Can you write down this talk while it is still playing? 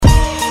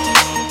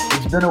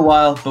been a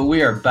while, but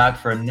we are back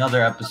for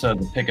another episode of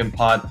the Pick and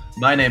Pod.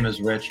 My name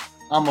is Rich.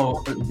 I'm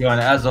joined,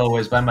 as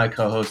always, by my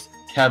co-host,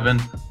 Kevin,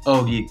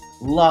 Ogie.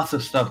 Lots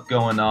of stuff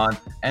going on.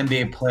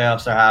 NBA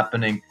playoffs are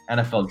happening.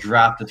 NFL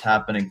draft is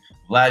happening.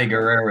 Vladdy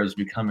Guerrero is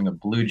becoming a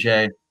Blue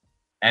Jay.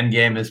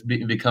 Endgame is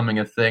becoming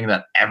a thing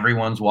that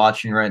everyone's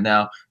watching right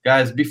now.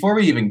 Guys, before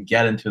we even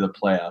get into the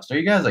playoffs, are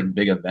you guys like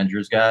big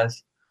Avengers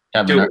guys?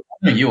 Kevin,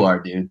 dude, you are,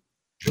 dude.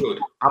 Dude,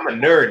 I'm a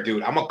nerd,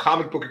 dude. I'm a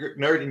comic book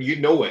nerd, and you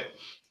know it.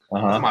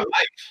 That's my life.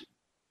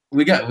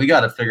 We got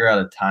to figure out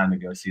a time to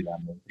go see that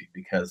movie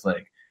because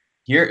like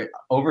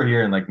over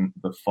here in like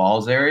the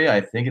Falls area,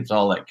 I think it's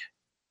all like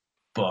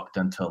booked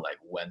until like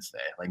Wednesday,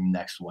 like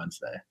next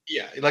Wednesday.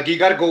 Yeah, like you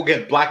got to go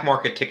get black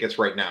market tickets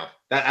right now.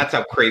 That's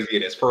how crazy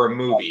it is for a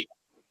movie.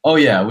 Oh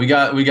yeah, we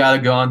got to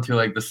go onto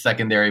like the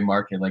secondary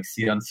market, like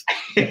see on.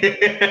 We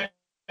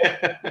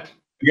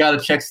got to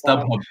check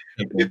StubHub.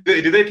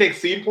 Do they take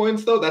scene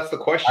points though? That's the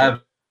question. I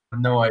have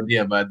no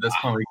idea, but at this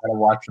point, we got to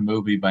watch a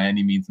movie by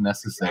any means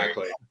necessary.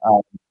 Exactly.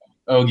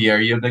 Ogie,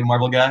 are you a big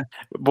Marvel guy?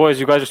 Boys,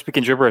 you guys are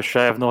speaking gibberish.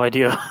 I have no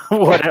idea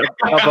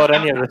about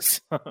any of this.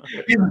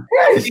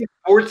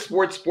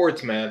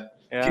 Sports, man.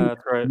 Yeah,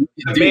 that's right.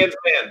 The man's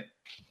man.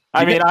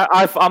 I mean,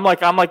 I'm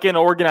like in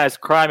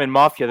organized crime and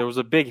mafia. There was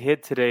a big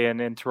hit today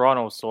in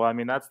Toronto, so I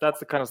mean that's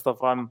the kind of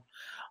stuff I'm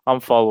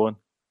following.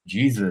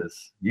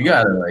 Jesus, you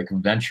gotta like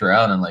venture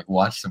out and like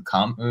watch some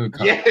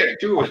Yeah,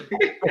 dude.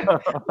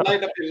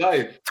 Light up your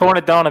life. Tone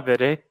it down a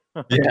bit, eh?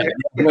 Yeah.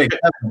 Wait,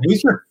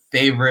 who's your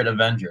favorite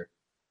Avenger?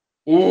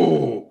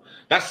 Ooh,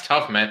 that's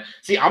tough, man.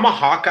 See, I'm a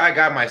Hawkeye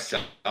guy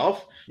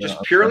myself,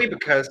 just purely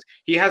because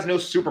he has no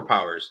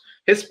superpowers.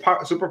 His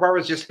superpower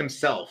is just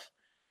himself.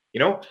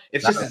 You know,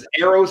 it's just his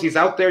arrows. He's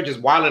out there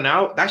just wilding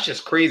out. That's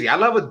just crazy. I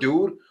love a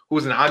dude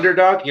who's an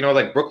underdog, you know,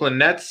 like Brooklyn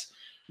Nets.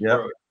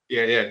 Yeah.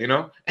 Yeah, you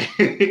know,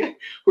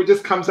 who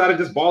just comes out and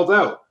just balls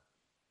out.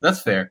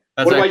 That's fair.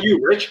 What about you,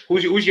 Rich?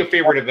 Who's your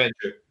favorite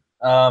Avenger?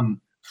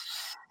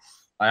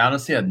 I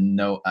honestly have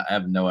no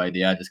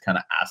idea. I just kind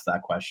of asked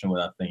that question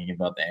without thinking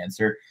about the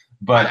answer.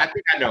 But I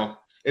think I know.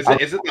 Is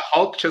it the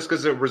Hulk just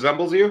because it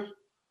resembles you?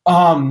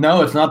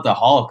 No, it's not the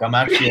Hulk. I'm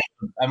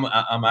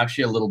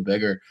actually a little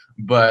bigger,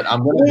 but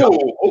I'm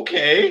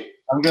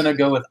gonna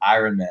go with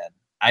Iron Man.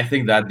 I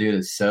think that dude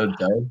is so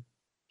dope.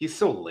 He's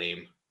so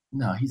lame.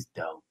 No, he's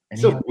dope. And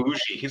he's so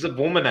bougie. He's a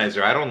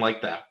womanizer. I don't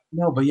like that.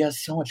 No, but he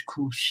has so much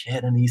cool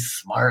shit, and he's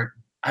smart.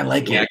 I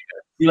like it.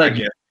 You like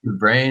it. The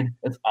brain.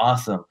 It's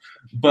awesome.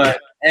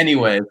 But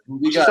anyways,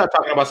 we got to start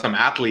talking about some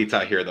athletes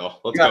out here, though.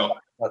 Let's go.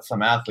 About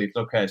some athletes.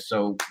 Okay,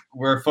 so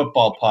we're a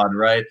football pod,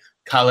 right?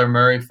 Kyler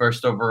Murray,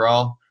 first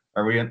overall.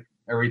 Are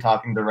we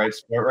talking the right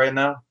sport right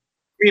now? I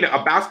mean,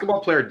 a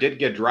basketball player did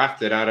get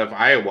drafted out of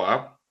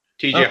Iowa.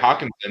 T.J.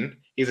 Hawkinson.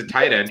 He's a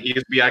tight end. He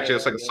used to be actually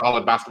just like a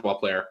solid basketball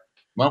player.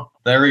 Well,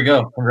 there we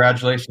go.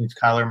 Congratulations,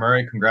 Kyler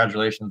Murray.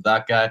 Congratulations,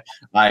 that guy.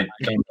 I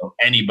don't know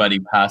anybody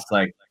past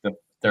like the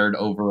third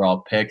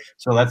overall pick.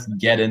 So let's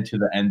get into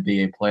the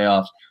NBA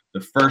playoffs.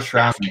 The first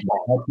round,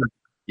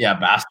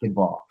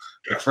 basketball.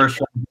 The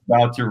first round is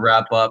about to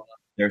wrap up.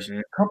 There's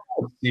a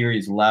couple of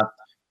series left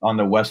on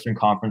the Western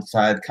Conference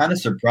side. Kind of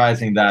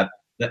surprising that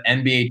the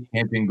NBA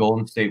champion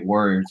Golden State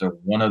Warriors are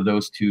one of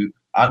those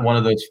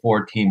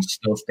four teams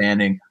still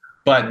standing.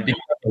 But because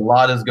a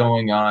lot is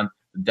going on,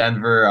 the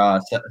Denver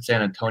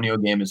San Antonio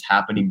game is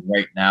happening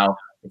right now.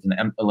 It's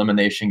an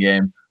elimination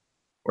game.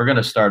 We're going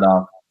to start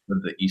off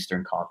with the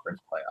Eastern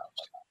Conference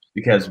playoffs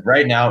because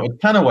right now it's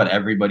kind of what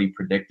everybody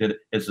predicted.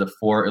 It's the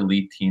four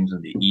elite teams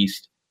in the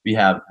East. We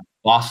have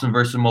Boston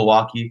versus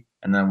Milwaukee,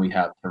 and then we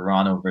have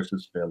Toronto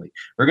versus Philly.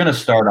 We're going to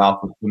start off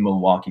with the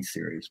Milwaukee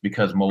series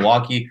because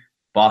Milwaukee,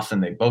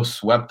 Boston, they both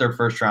swept their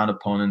first round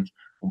opponents.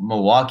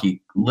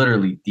 Milwaukee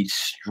literally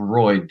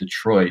destroyed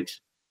Detroit,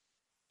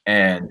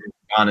 and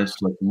Giannis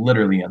looked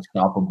literally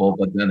unstoppable,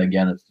 but then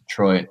again, it's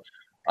Detroit.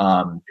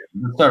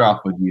 Let's start off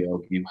with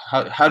you, Ogie.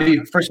 How do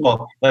you, first of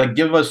all,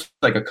 give us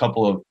like a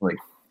couple of like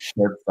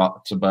short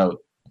thoughts about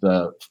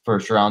the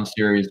first round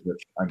series,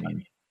 which I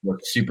mean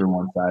looked super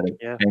one-sided,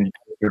 and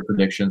your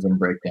predictions and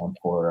breakdown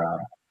for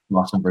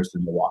Boston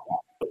versus Milwaukee.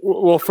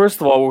 Well, first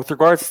of all, with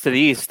regards to the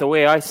East, the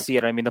way I see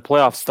it, I mean the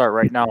playoffs start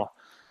right now.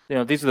 You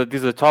know, these are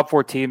the top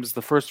four teams.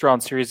 The first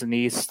round series in the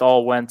East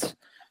all went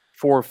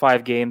 4 or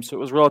 5 games, so it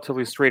was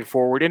relatively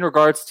straightforward. In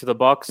regards to the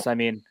Bucks, I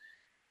mean,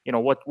 you know,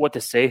 what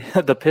to say?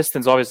 The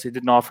Pistons obviously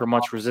didn't offer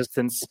much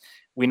resistance.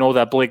 We know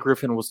that Blake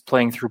Griffin was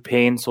playing through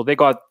pain, so they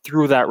got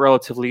through that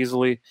relatively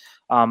easily.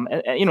 And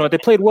you know, they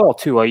played well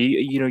too.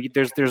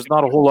 There's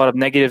not a whole lot of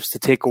negatives to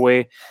take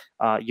away.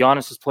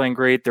 Giannis is playing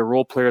great. Their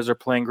role players are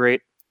playing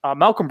great.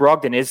 Malcolm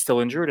Brogdon is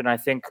still injured, and I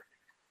think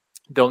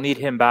they'll need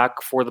him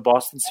back for the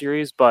Boston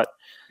series. But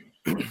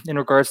in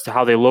regards to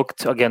how they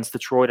looked against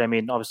Detroit, I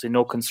mean, obviously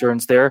no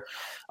concerns there.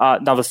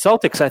 Now the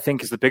Celtics, I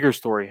think, is the bigger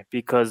story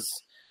because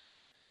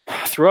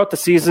throughout the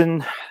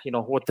season, you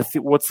know, what's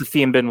the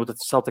theme been with the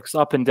Celtics?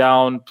 Up and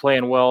down,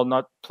 playing well,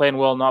 not playing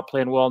well,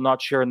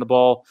 not sharing the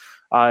ball.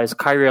 Is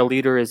Kyrie a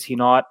leader? Is he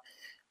not?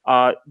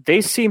 They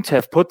seem to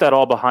have put that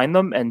all behind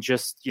them and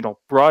just, you know,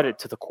 brought it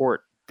to the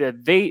court.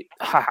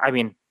 I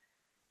mean,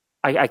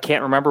 I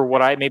can't remember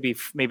what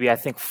maybe I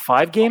think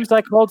 5 games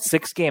I called,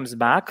 6 games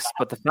max.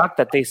 But the fact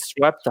that they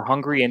swept the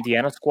hungry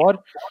Indiana squad,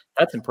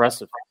 that's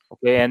impressive.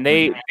 Okay, and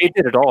they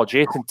did it all.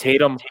 Jason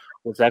Tatum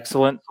was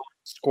excellent,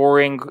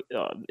 scoring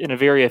in a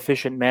very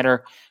efficient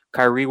manner.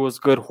 Kyrie was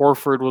good.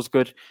 Horford was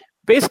good.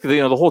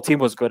 Basically, the whole team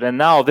was good. And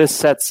now this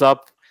sets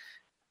up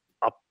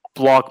a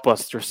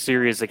blockbuster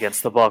series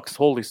against the Bucks.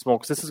 Holy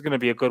smokes, this is going to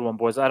be a good one,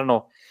 boys. I don't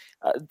know.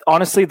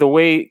 Honestly, the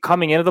way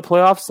coming into the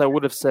playoffs, I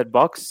would have said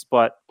Bucks,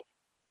 but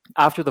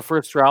after the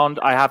first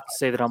round, I have to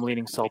say that I'm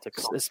leaning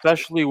Celtics,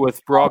 especially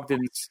with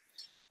Brogdon's,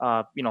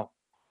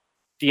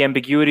 the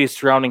ambiguity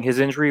surrounding his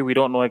injury. We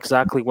don't know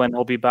exactly when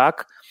he'll be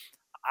back.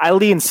 I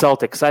lean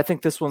Celtics. I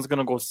think this one's going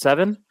to go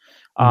 7.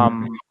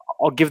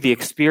 I'll give the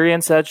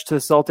experience edge to the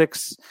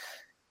Celtics.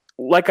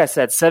 Like I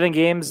said, 7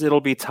 games,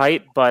 it'll be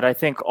tight, but I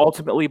think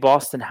ultimately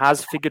Boston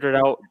has figured it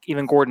out.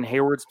 Even Gordon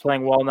Hayward's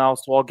playing well now,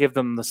 so I'll give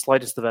them the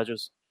slightest of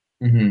edges.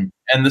 And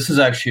this is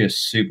actually a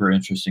super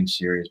interesting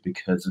series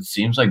because it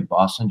seems like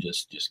Boston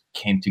just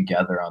came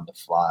together on the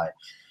fly.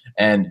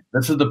 And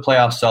this is the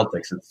playoff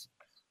Celtics. It's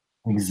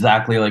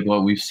exactly like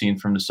what we've seen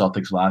from the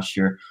Celtics last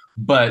year.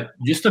 But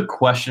just a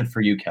question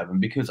for you, Kevin,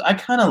 because I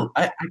kind of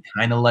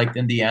liked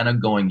Indiana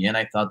going in.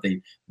 I thought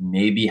they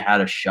maybe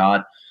had a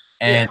shot.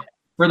 And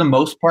for the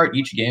most part,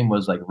 each game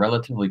was like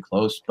relatively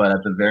close. But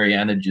at the very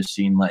end, it just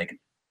seemed like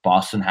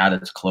Boston had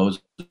its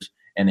closes.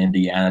 And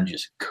Indiana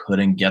just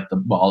couldn't get the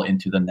ball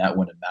into the net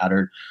when it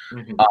mattered.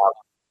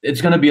 It's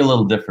going to be a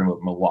little different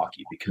with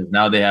Milwaukee because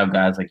now they have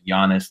guys like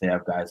Giannis, they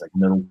have guys like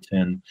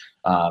Middleton.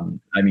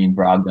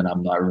 Brogdon,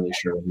 I'm not really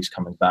sure when he's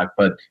coming back,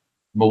 but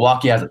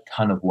Milwaukee has a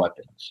ton of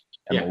weapons.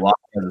 And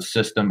Milwaukee has a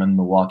system, and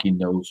Milwaukee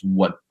knows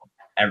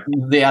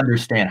they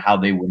understand how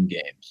they win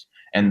games.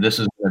 And this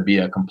is going to be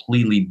a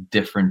completely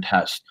different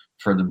test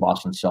for the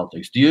Boston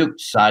Celtics. Do you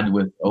side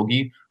with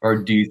Ogie,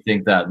 or do you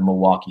think that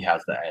Milwaukee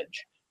has the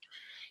edge?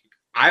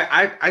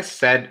 I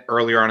said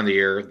earlier on in the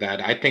year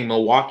that I think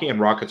Milwaukee and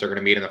Rockets are going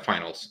to meet in the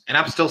finals, and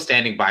I'm still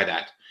standing by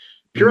that.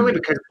 Purely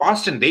because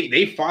Boston,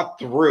 they fought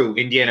through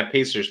Indiana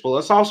Pacers. But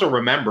let's also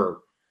remember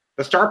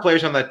the star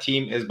players on that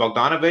team is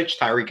Bogdanovich,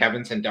 Tyreek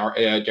Evans, and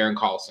Darren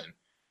Collison.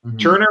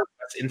 Turner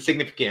was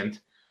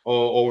insignificant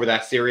over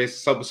that series.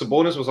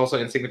 Sabonis was also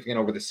insignificant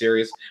over the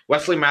series.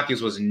 Wesley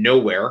Matthews was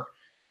nowhere.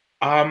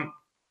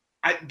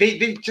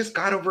 They just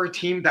got over a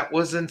team that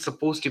wasn't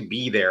supposed to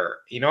be there.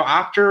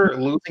 After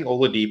losing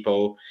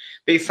Oladipo,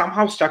 they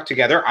somehow stuck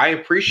together. I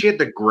appreciate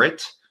the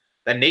grit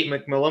that Nate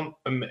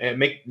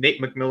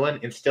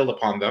McMillan instilled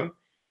upon them,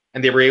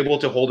 and they were able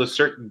to hold a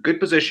certain good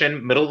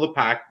position, middle of the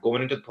pack,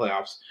 going into the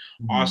playoffs.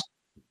 Awesome.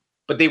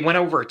 But they went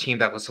over a team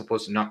that was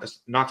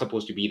not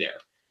supposed to be there.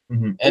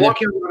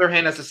 Milwaukee, on the other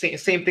hand, has the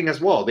same thing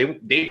as well. They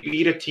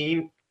beat a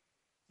team,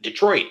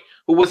 Detroit,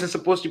 who wasn't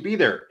supposed to be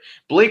there.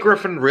 Blake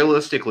Griffin,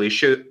 realistically,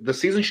 the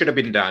season should have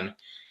been done.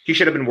 He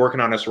should have been working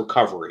on his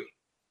recovery,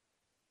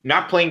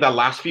 not playing the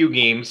last few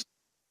games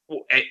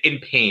in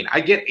pain.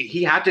 I get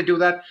he had to do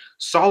that.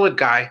 Solid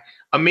guy.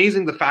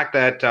 Amazing the fact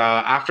that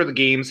after the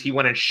games, he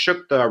went and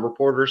shook the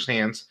reporters'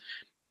 hands.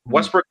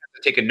 WestBrick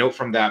had to take a note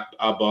from that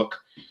book.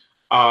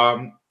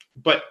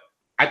 But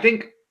I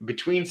think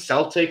between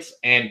Celtics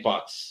and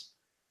Bucks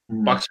are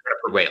going to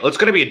prevail. It's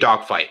going to be a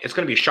dogfight. It's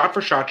going to be shot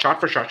for shot, shot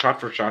for shot, shot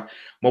for shot.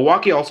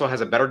 Milwaukee also has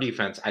a better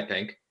defense, I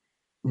think.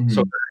 So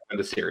they're in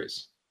the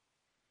series.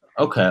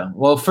 Okay.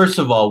 Well, first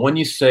of all, when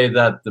you say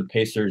that the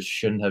Pacers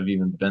shouldn't have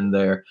even been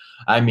there,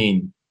 I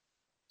mean,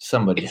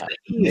 somebody has.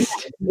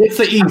 It's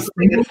the East.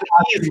 It's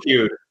the East,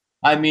 dude.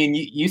 I mean,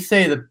 you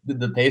say that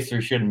the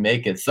Pacers shouldn't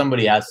make it.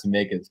 Somebody has to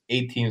make it.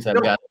 8 teams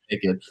have got to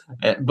make it.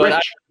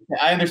 But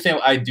I understand.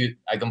 I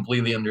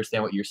completely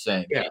understand what you're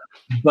saying. Yeah.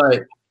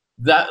 But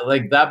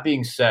that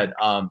being said,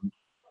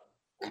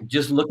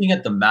 just looking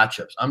at the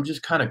matchups, I'm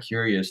just kind of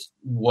curious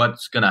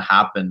what's going to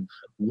happen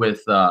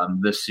with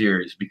this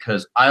series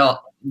because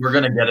we're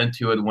going to get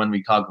into it when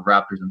we talk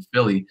Raptors and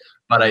Philly.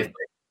 But I think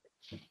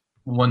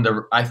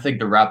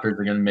the Raptors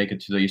are going to make it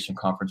to the Eastern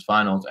Conference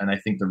Finals, and I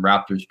think the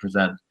Raptors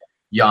present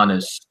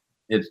Giannis.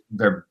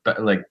 They're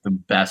like the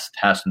best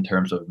test in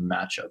terms of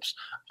matchups.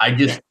 I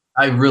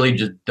really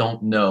just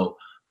don't know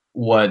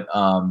what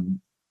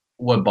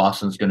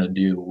Boston's going to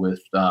do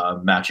with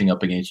matching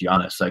up against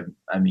Giannis.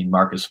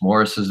 Marcus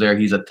Morris is there.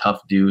 He's a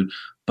tough dude,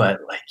 but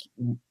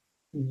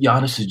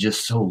Giannis is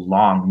just so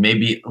long.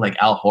 Maybe like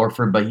Al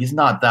Horford, but he's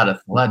not that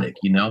athletic,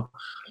 Yeah.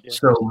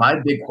 So my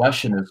big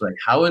question is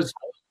how is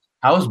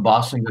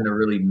Boston going to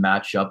really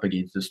match up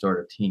against this sort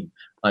of team?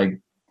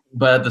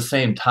 But at the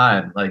same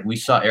time, we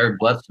saw Eric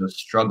Bledsoe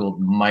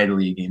struggled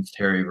mightily against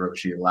Terry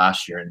Rozier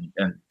last year,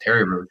 and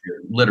Terry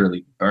Rozier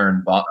literally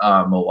burned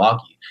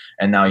Milwaukee.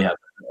 And now you have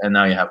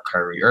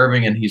Kyrie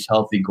Irving, and he's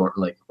healthy.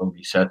 Like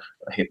we said,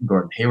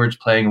 Gordon Hayward's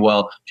playing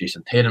well.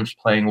 Jason Tatum's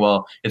playing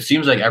well. It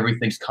seems like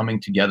everything's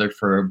coming together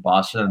for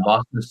Boston, and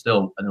Boston is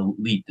still an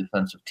elite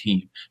defensive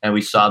team. And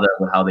we saw that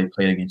with how they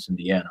played against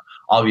Indiana.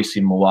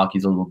 Obviously,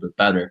 Milwaukee's a little bit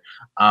better.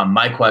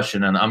 My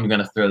question, and I'm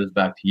going to throw this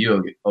back to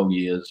you,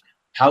 Ogie, is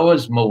how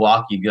is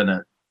Boston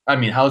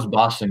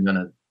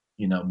gonna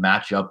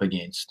match up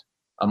against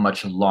a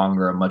much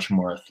longer, a much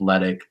more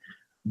athletic,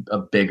 a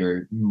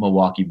bigger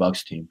Milwaukee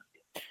Bucks team.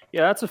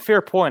 Yeah, that's a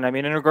fair point. I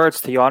mean, in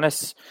regards to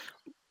Giannis,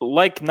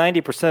 like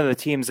 90% of the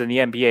teams in the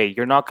NBA,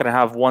 you're not going to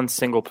have one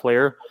single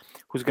player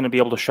who's going to be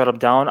able to shut him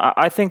down.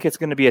 I think it's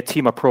going to be a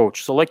team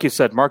approach. So like you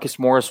said, Marcus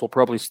Morris will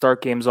probably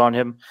start games on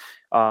him.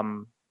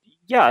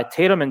 Yeah,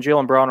 Tatum and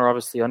Jaylen Brown are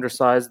obviously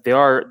undersized.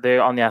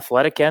 They're on the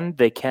athletic end.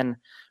 They can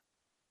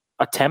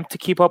attempt to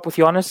keep up with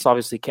Giannis.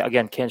 Obviously,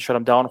 can't shut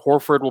him down.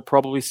 Horford will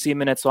probably see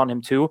minutes on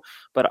him too.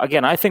 But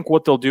again, I think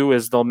what they'll do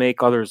is they'll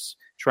make others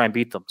try and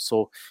beat them.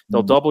 So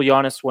they'll double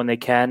Giannis when they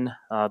can.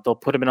 They'll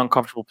put him in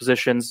uncomfortable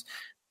positions.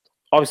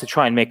 Obviously,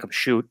 try and make him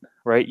shoot,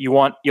 right? You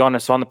want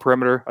Giannis on the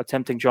perimeter,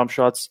 attempting jump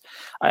shots,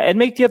 and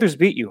make the others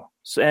beat you.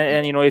 So,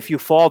 and if you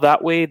fall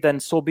that way,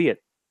 then so be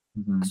it.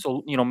 Mm-hmm.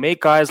 So,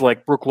 make guys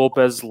like Brook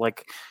Lopez,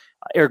 like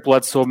Eric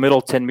Bledsoe,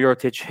 Middleton,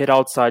 Mirotic hit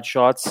outside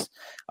shots,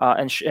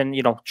 and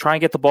try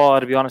and get the ball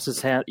out of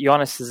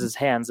Giannis's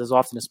hands as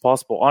often as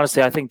possible.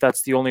 Honestly, I think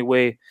that's the only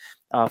way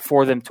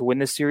for them to win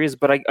this series.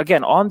 But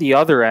again, on the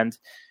other end,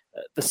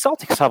 the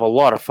Celtics have a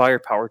lot of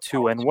firepower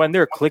too, and when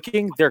they're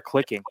clicking, they're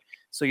clicking.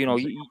 So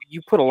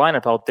you put a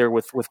lineup out there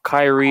with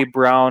Kyrie,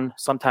 Brown,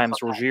 sometimes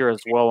Rozier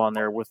as well on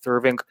there with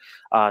Irving,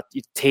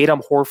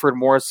 Tatum, Horford,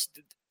 Morris.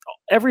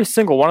 Every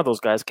single one of those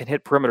guys can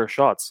hit perimeter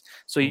shots.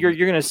 So you're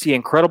going to see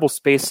incredible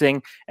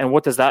spacing. And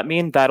what does that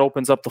mean? That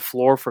opens up the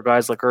floor for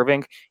guys like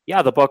Irving.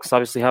 Yeah, the Bucks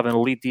obviously have an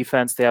elite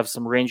defense. They have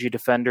some rangy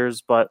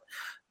defenders, but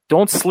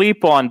don't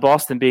sleep on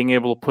Boston being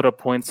able to put up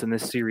points in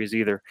this series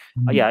either.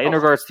 In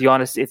regards to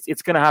Giannis,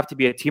 it's going to have to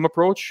be a team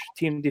approach,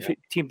 team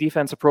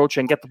defense approach,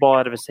 and get the ball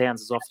out of his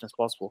hands as often as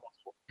possible.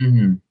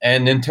 Mm-hmm.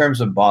 And in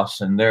terms of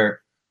Boston,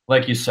 they're,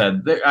 like you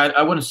said,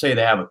 I wouldn't say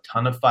they have a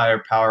ton of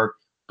firepower,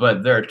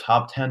 but they're a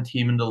top 10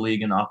 team in the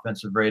league in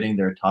offensive rating.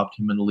 They're a top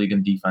team in the league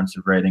in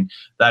defensive rating.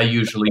 That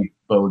usually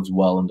bodes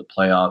well in the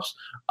playoffs.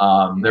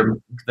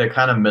 They're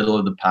kind of middle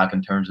of the pack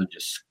in terms of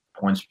just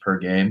points per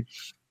game.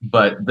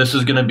 But this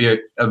is going to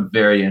be a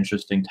very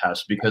interesting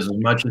test because as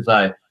much as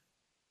I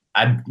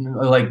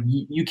like,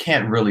 you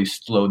can't really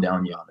slow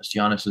down Giannis.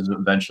 Giannis is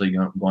eventually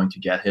going to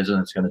get his, and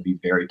it's going to be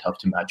very tough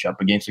to match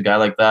up against a guy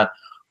like that.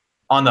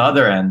 On the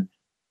other end,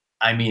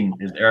 I mean,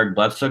 is Eric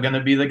Bledsoe going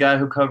to be the guy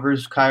who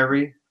covers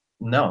Kyrie?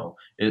 No.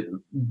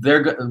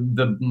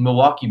 The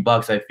Milwaukee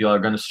Bucks, I feel, are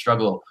going to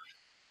struggle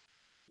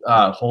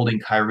holding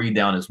Kyrie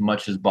down as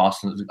much as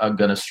Boston is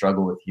going to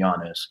struggle with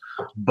Giannis.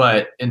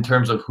 But in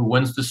terms of who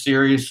wins the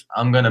series,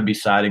 I'm going to be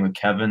siding with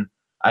Kevin.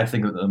 I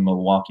think that the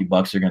Milwaukee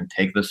Bucks are going to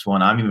take this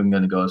one. I'm even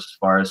going to go as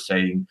far as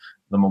saying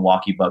the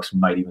Milwaukee Bucks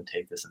might even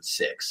take this in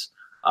 6.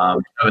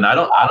 Kevin, I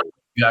don't know if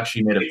you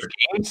actually made a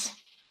games.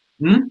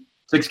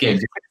 6 games.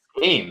 6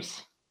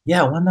 games.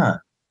 Yeah, why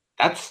not?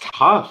 That's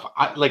tough.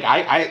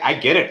 I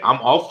get it.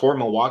 I'm all for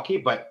Milwaukee,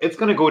 but it's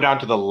going to go down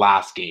to the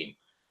last game.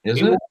 Is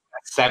it?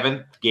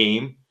 7th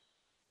game,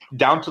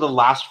 down to the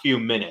last few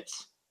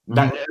minutes.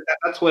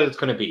 That's what it's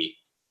going to be.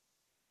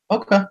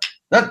 Okay.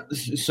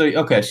 So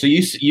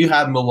you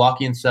have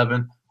Milwaukee in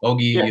 7.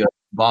 Ogie, you have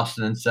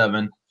Boston in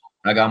 7.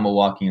 I got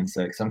Milwaukee in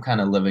 6. I'm kind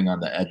of living on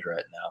the edge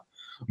right now.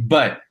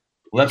 But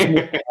let's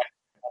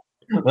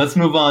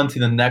move on to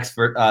the next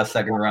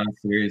second round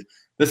series.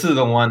 This is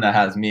the one that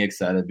has me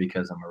excited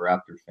because I'm a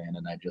Raptor fan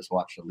and I just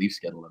watched the Leafs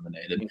get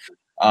eliminated.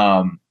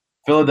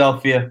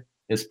 Philadelphia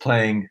is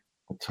playing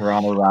the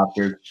Toronto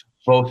Raptors.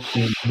 Both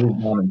teams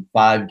moved on in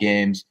 5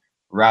 games.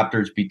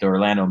 Raptors beat the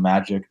Orlando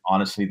Magic.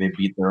 Honestly, they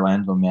beat the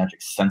Orlando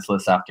Magic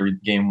senseless after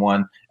game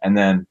 1. And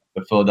then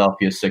the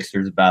Philadelphia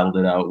Sixers battled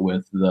it out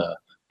with the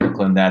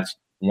Brooklyn Nets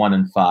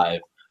 1-5.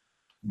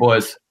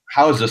 Boys,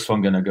 how is this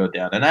one going to go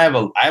down? And I have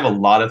a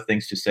lot of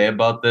things to say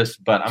about this,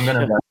 but I'm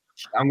gonna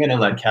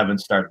let Kevin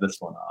start this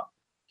one off.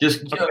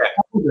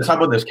 How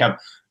about this, Kevin?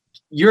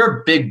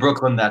 You're a big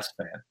Brooklyn Nets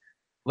fan.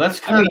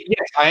 Yes,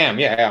 I am.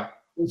 Yeah.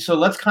 So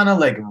let's kind of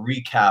like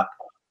recap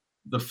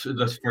the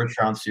first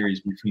round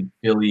series between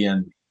Philly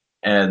and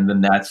the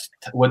Nets.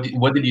 What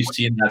did you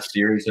see in that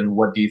series, and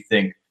what do you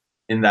think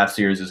in that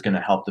series is going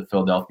to help the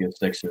Philadelphia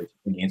Sixers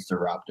against the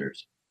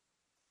Raptors?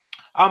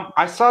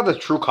 I saw the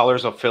true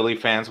colors of Philly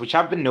fans, which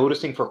I've been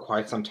noticing for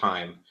quite some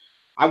time.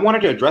 I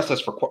wanted to address this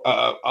for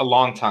a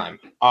long time.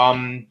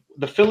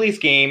 The Phillies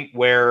game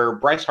where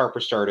Bryce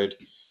Harper started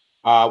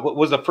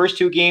was the first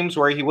 2 games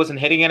where he wasn't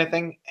hitting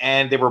anything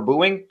and they were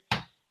booing,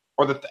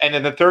 and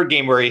then the third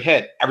game where he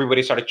hit,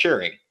 everybody started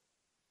cheering.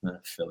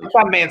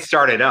 That man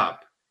started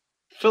up.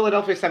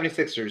 Philadelphia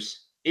 76ers,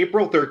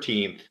 April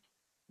 13th,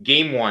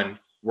 game 1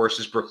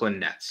 versus Brooklyn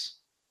Nets.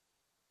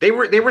 They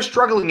were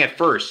struggling at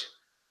first.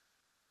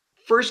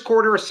 First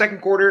quarter or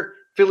second quarter,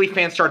 Philly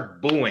fans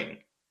start booing.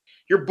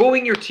 You're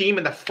booing your team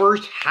in the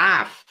first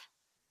half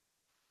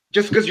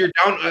just because you're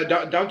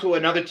down to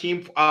another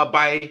team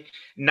by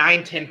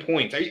 9-10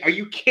 points. Are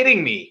you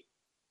kidding me?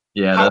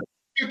 Yeah. How is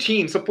your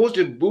team supposed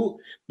to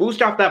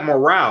boost off that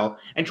morale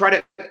and try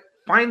to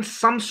find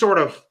some sort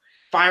of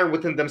fire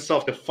within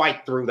themselves to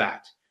fight through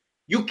that?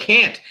 You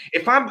can't.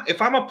 If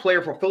I'm a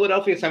player for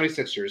Philadelphia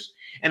 76ers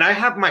and I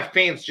have my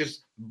fans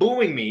just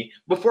booing me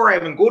before I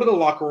even go to the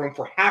locker room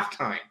for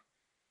halftime.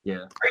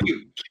 Yeah. Are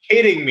you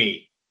kidding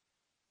me?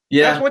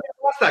 Yeah. That's why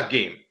they lost that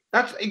game.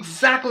 That's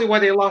exactly why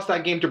they lost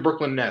that game to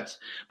Brooklyn Nets.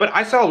 But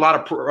I saw a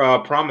lot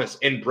of promise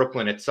in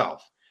Brooklyn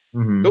itself.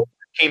 Mm-hmm. Those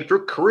came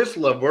through. Caris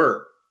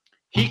LeVert,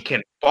 he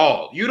can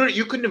ball.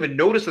 You couldn't even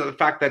notice the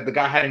fact that the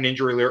guy had an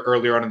injury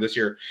earlier on in this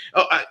year.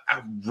 A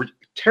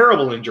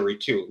terrible injury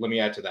too. Let me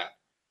add to that.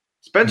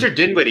 Spencer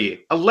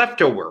Dinwiddie, a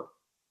leftover,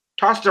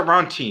 tossed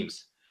around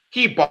teams.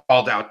 He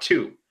balled out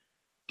too.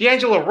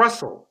 D'Angelo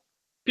Russell.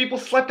 People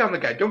slept on the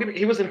guy.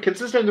 He was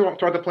inconsistent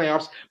throughout the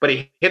playoffs, but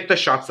he hit the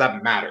shots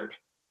that mattered.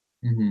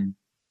 Mm-hmm.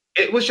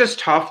 It was just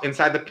tough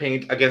inside the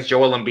paint against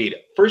Joel Embiid.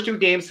 First 2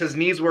 games, his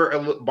knees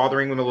were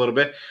bothering him a little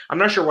bit. I'm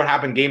not sure what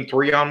happened game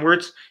 3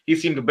 onwards. He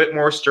seemed a bit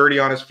more sturdy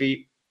on his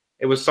feet.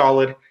 It was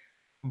solid.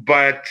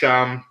 But,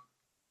 Joel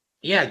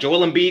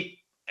Embiid,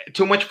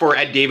 too much for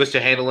Ed Davis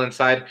to handle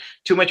inside,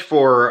 too much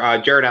for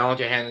Jared Allen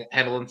to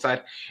handle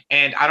inside.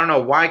 And I don't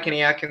know why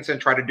Kenny Atkinson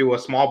tried to do a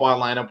small ball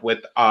lineup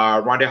with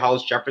Rondé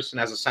Hollis-Jefferson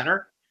as a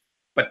center,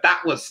 but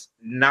that was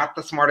not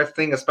the smartest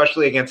thing,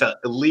 especially against an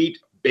elite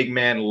big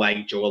man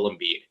like Joel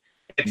Embiid.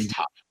 It's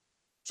tough.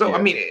 So, yeah.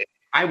 I mean,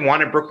 I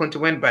wanted Brooklyn to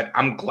win, but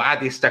I'm glad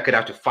they stuck it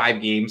out to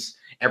 5 games.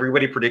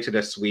 Everybody predicted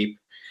a sweep.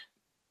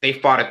 They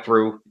fought it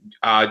through.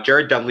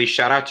 Jared Dudley,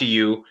 shout out to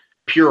you.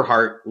 Pure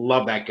heart.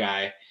 Love that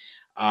guy.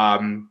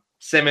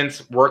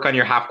 Simmons, work on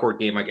your half-court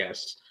game, I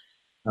guess.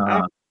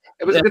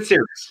 It was a good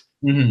series.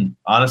 Mm-hmm.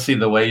 Honestly,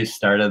 the way you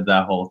started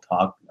that whole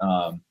talk,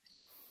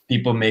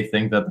 people may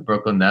think that the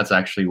Brooklyn Nets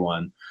actually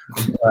won.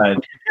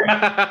 But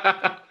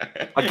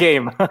a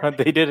game.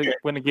 They didn't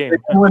win a game.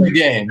 They won a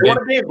game. They won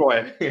a game,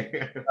 boy.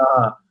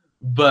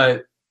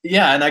 But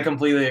yeah, and I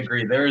completely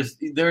agree. There's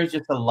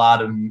just a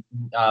lot of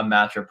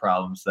matchup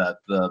problems that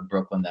the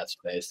Brooklyn Nets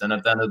faced, and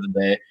at the end of the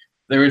day,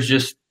 there was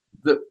just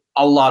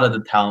a lot of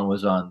the talent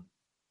was on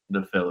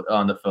the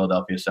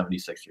Philadelphia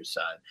 76ers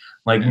side.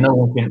 Like no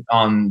one can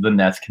on the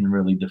Nets can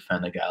really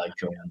defend a guy like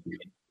Joel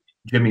Embiid.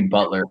 Jimmy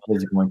Butler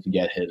is going to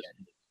get his.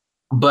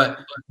 But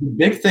the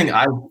big thing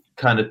I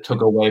kind of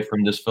took away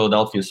from this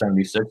Philadelphia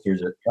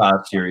 76ers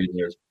series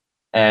is,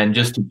 and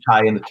just to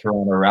tie in the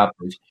Toronto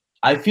Raptors,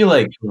 I feel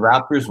like the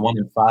Raptors won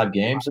in 5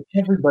 games. Like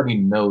everybody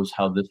knows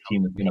how this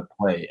team is going to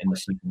play in the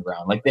second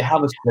round. Like they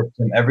have a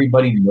system.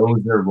 Everybody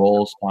knows their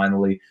roles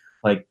finally.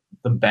 Like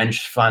the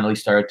bench finally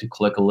started to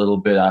click a little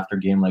bit after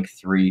game like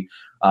 3.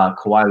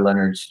 Kawhi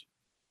Leonard's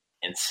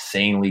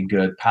insanely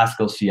good.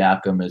 Pascal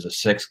Siakam is a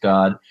 6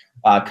 god.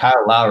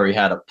 Kyle Lowry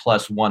had a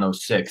plus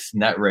 106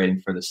 net rating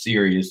for the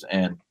series,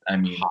 and I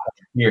mean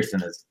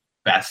Pearson, his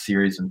best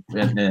series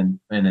in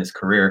his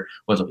career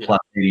was a plus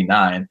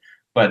 89.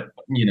 But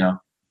you know,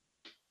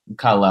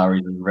 Kyle Lowry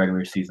is a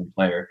regular season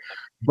player.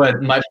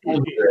 But my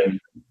point is,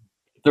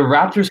 the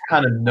Raptors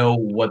kind of know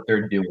what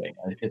they're doing.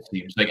 It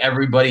seems like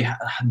everybody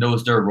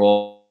knows their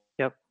role.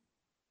 Yep.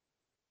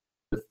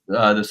 With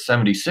the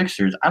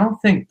 76ers, I don't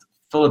think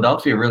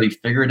Philadelphia really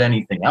figured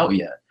anything out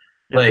yet.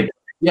 Yep. Like,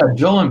 yeah,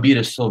 Joel Embiid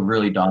is still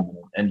really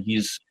dominant, and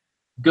he's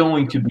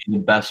going to be the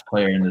best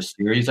player in the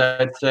series,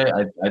 I'd say.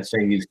 I'd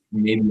say he's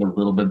maybe a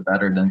little bit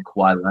better than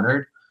Kawhi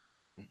Leonard.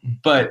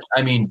 But,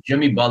 I mean,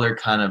 Jimmy Butler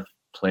kind of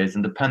plays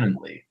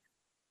independently.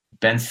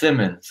 Ben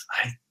Simmons,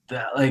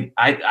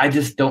 I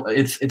just don't.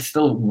 It's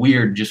still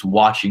weird just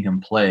watching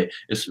him play.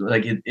 It's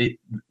like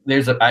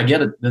I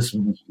get this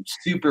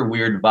super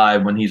weird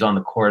vibe when he's on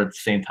the court at the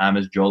same time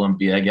as Joel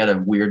Embiid. I get a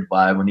weird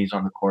vibe when he's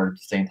on the court at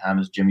the same time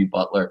as Jimmy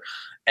Butler,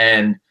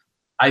 and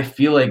I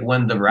feel like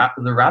when the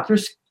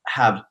Raptors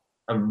have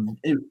an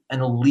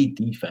elite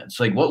defense,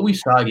 like what we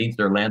saw against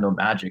the Orlando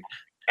Magic,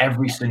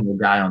 every single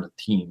guy on the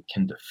team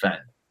can defend,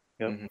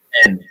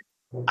 and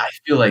I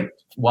feel like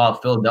while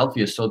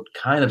Philadelphia is still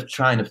kind of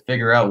trying to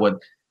figure out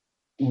what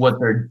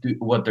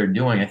they're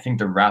doing, I think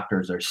the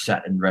Raptors are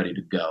set and ready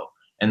to go,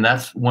 and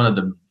that's one of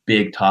the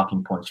big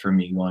talking points for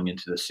me going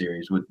into the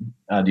series. Do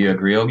you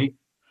agree, Ogie?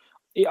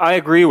 I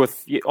agree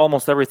with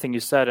almost everything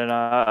you said, and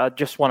I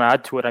just want to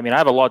add to it. I mean, I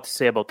have a lot to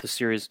say about this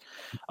series.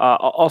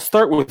 I'll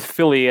start with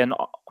Philly, and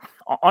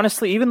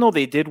honestly, even though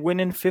they did win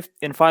in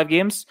 5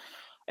 games,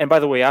 and by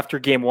the way, after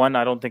game 1,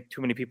 I don't think too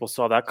many people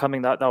saw that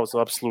coming. That was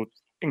an absolute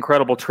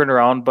incredible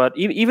turnaround. But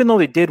even though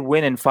they did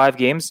win in 5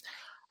 games,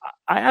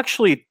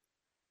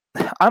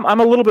 I'm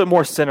a little bit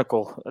more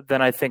cynical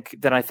than I think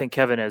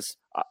Kevin is.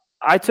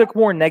 I took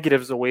more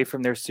negatives away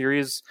from their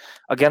series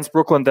against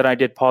Brooklyn than I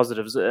did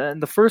positives.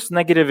 And the first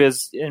negative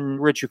is,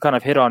 and Rich, you kind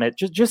of hit on it,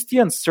 just the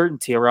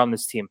uncertainty around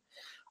this team.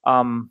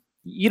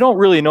 You don't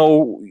really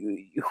know.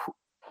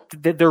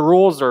 Their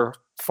roles are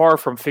far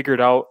from figured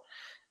out.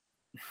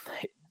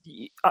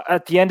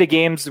 At the end of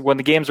games, when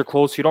the games are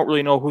close, you don't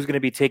really know who's going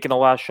to be taking the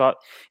last shot.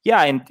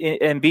 Yeah, and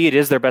Embiid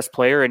is their best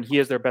player, and he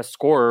is their best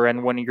scorer.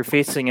 And when you're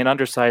facing an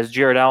undersized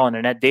Jared Allen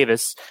and Ed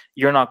Davis,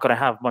 you're not going to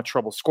have much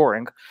trouble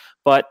scoring.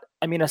 But,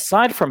 I mean,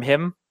 aside from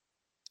him,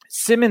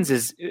 Simmons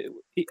is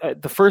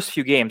the first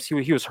few games,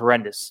 he was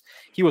horrendous.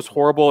 He was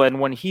horrible, and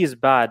when he is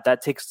bad,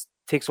 that takes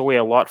takes away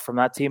a lot from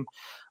that team.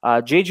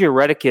 JJ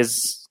Redick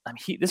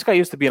this guy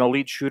used to be an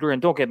elite shooter,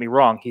 and don't get me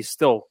wrong, he's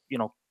still,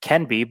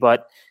 can be,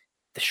 but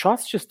the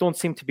shots just don't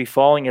seem to be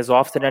falling as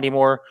often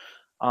anymore.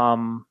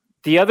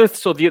 The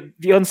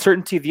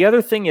uncertainty, the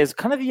other thing is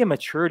kind of the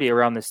immaturity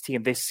around this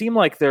team. They seem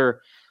like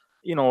they're,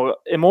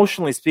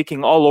 emotionally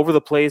speaking, all over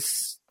the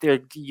place.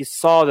 You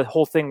saw the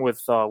whole thing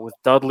with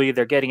Dudley.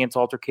 They're getting into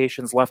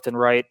altercations left and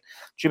right.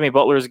 Jimmy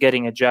Butler is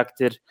getting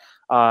ejected.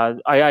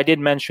 I did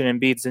mention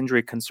Embiid's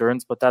injury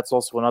concerns, but that's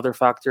also another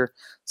factor.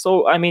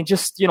 So, I mean,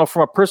 just,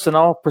 from a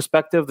personnel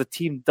perspective, the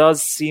team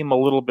does seem a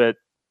little bit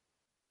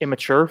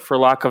immature, for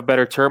lack of a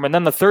better term. And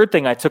then the third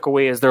thing I took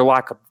away is their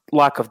lack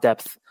of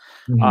depth.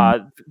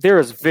 Mm-hmm. There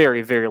is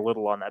very, very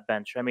little on that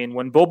bench. I mean,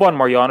 when Boban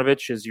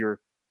Marjanovic is your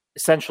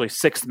essentially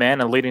sixth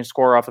man and leading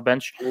scorer off the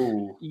bench,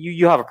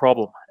 you have a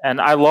problem. And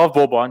I love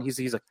Boban.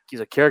 He's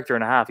a character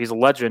and a half. He's a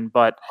legend,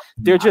 but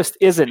there just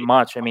isn't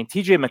much. I mean,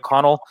 TJ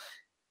McConnell,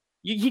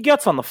 he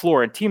gets on the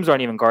floor and teams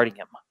aren't even guarding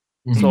him.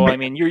 Mm-hmm. So, I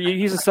mean,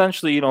 he's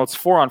essentially, it's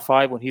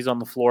 4-on-5 when he's on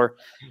the floor.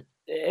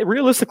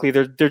 Realistically,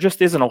 there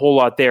just isn't a whole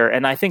lot there.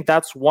 And I think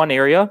that's one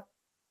area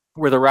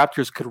where the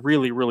Raptors could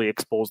really, really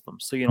expose them.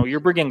 So, you're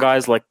bringing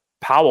guys like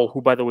Powell,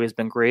 who, by the way, has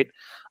been great.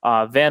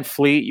 Van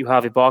Fleet, you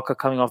have Ibaka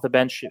coming off the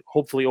bench.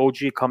 Hopefully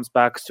OG comes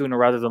back sooner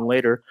rather than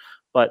later.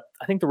 But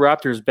I think the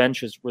Raptors'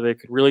 bench is where they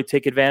could really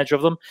take advantage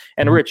of them.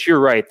 And Rich, you're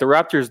right. The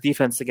Raptors'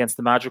 defense against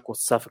the Magic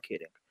was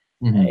suffocating.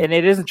 Mm-hmm. And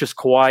it isn't just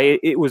Kawhi.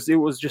 It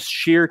was just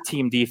sheer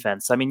team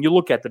defense. I mean, you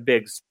look at the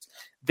bigs.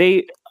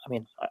 I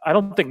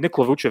don't think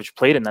Nikola Vucevic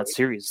played in that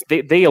series.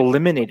 They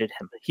eliminated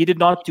him. He did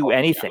not do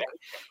anything.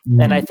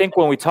 Mm-hmm. And I think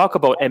when we talk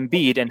about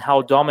Embiid and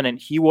how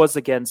dominant he was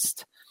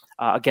against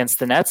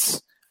the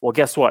Nets, well,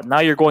 guess what?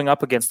 Now you're going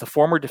up against the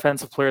former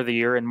Defensive Player of the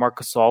Year in Marc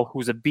Gasol,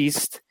 who's a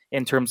beast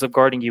in terms of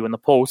guarding you in the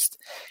post.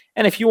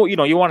 And if you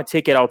want to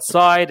take it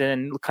outside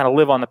and kind of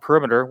live on the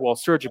perimeter, well,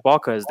 Serge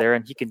Ibaka is there,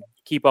 and he can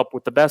keep up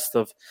with the best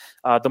of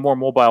the more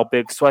mobile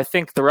bigs. So I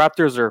think the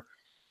Raptors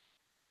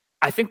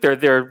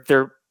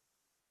they're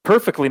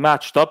perfectly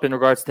matched up in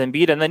regards to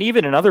Embiid, and then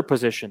even in other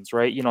positions,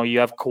 right? You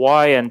have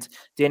Kawhi and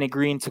Danny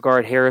Green to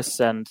guard Harris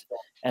and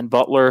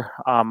Butler.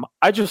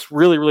 I just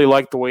really, really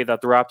like the way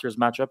that the Raptors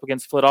match up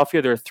against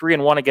Philadelphia. They're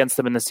 3-1 against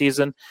them in the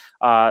season.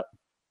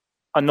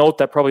 A note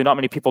that probably not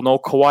many people know,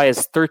 Kawhi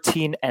is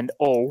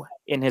 13-0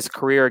 in his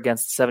career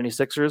against the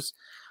 76ers.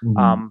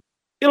 Mm-hmm.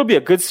 It'll be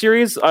a good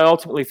series. I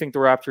ultimately think the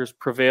Raptors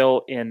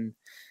prevail in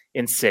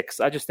 6.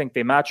 I just think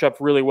they match up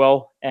really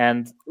well.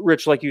 And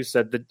Rich, like you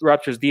said, the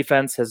Raptors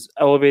defense has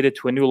elevated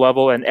to a new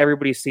level and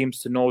everybody seems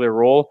to know their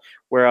role.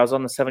 Whereas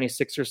on the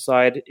 76ers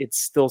side, it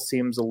still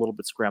seems a little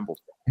bit scrambled.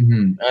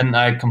 Mm-hmm. And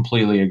I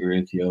completely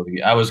agree with you,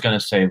 Obi. I was going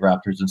to say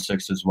Raptors in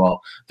 6 as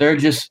well. There are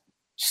just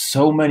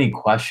so many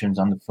questions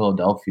on the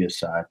Philadelphia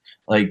side.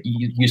 Like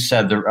you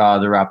said, the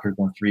Raptors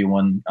won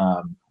 3-1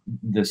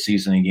 this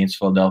season against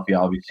Philadelphia.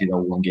 Obviously, that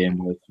one game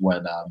was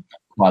when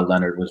Kawhi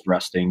Leonard was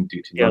resting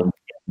due to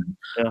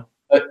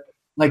But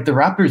like the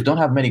Raptors don't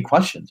have many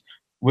questions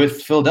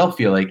with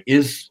Philadelphia. Like,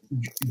 is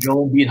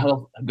Joel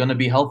Embiid going to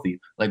be healthy?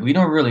 Like, we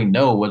don't really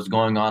know what's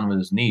going on with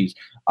his knees.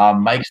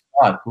 Mike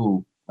Scott,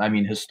 who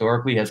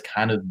historically has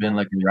kind of been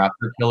like a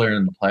Raptor killer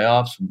in the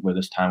playoffs with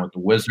his time with the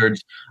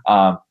Wizards.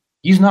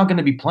 He's not going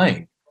to be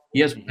playing.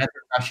 He has plantar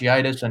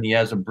fasciitis and he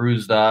has a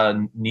bruised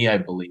knee, I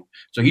believe.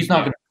 So he's not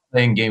going to be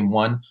playing game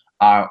 1.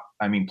 Plantar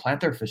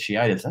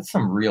fasciitis, that's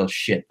some real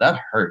shit. That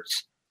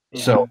hurts.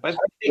 Yeah, so but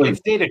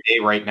it's day-to-day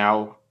right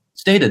now.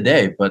 It's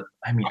day-to-day, but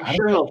I'm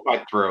sure he'll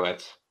fight through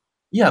it.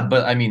 Yeah,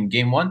 but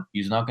game 1,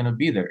 he's not going to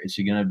be there. Is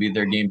he going to be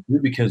there game 2?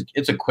 Because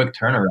it's a quick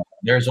turnaround.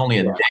 There's only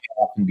a day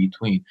off in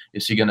between.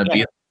 Is he going to be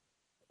there?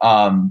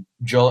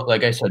 Joel,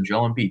 like I said,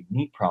 Joel Embiid,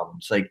 knee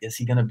problems. Like, is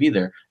he going to be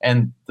there?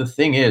 And the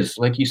thing is,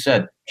 like you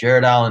said,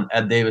 Jared Allen,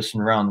 Ed Davis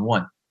in round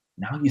 1.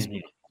 Now he's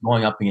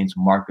going up against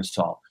Marc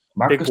Gasol.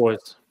 Big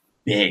boys.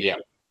 Big.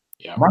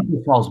 Yeah. Marc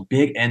Gasol's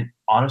big, and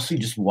honestly,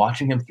 just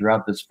watching him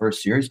throughout this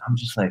first series, I'm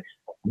just like,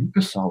 Marc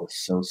Gasol is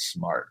so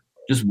smart.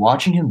 Just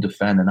watching him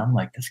defend, and I'm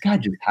like, this guy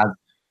just has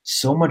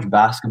so much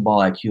basketball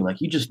IQ. Like,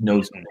 he just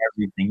knows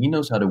everything. He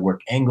knows how to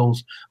work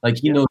angles. Like,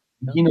 he knows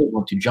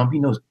when to jump. He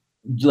knows.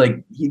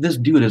 This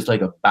dude is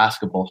like a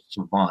basketball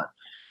savant,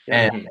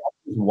 and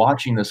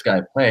watching this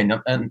guy play,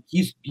 and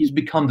he's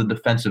become the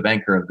defensive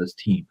anchor of this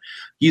team.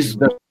 He's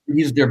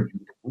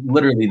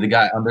literally the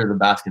guy under the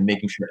basket,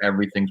 making sure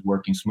everything's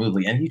working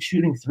smoothly, and he's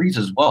shooting threes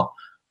as well.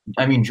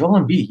 Joel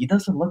Embiid, he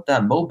doesn't look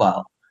that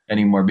mobile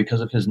anymore because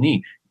of his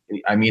knee.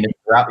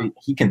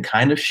 He can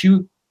kind of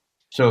shoot.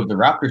 So if the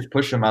Raptors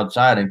push him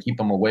outside and keep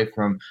him away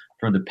from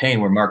the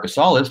paint where Marc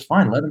Gasol is,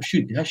 fine, let him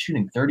shoot. He's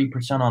shooting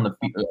 30% on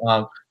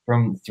the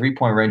from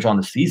 3-point range on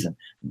the season.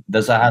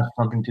 Does that have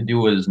something to do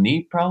with his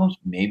knee problems?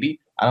 Maybe.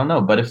 I don't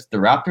know. But if the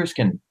Raptors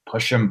can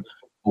push him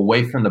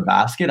away from the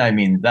basket,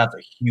 that's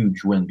a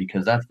huge win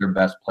because that's their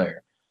best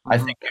player. I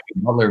think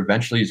Butler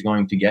eventually is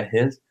going to get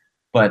his.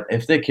 But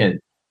if they can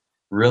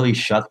really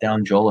shut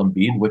down Joel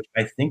Embiid, which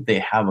I think they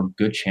have a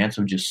good chance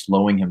of just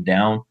slowing him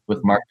down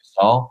with Marc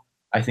Gasol,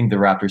 I think the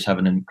Raptors have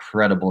an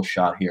incredible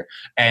shot here.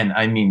 And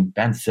I mean,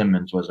 Ben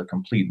Simmons was a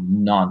complete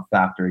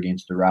non-factor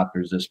against the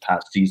Raptors this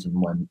past season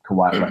when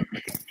Kawhi left.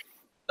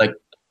 Like,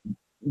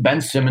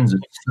 Ben Simmons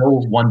is so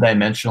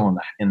one-dimensional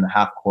in the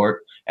half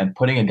court, and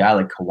putting a guy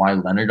like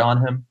Kawhi Leonard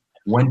on him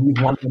when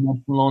he's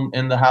one-dimensional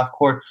in the half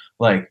court,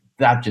 like,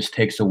 that just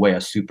takes away a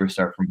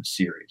superstar from the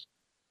series.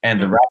 And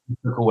the Raptors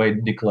took away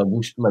Nikola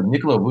Vucevic. Like,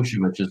 Nikola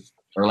Vucevic is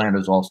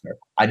Orlando's all-star.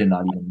 I did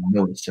not even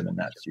notice him in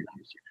that series.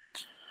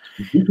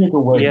 If you take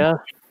away,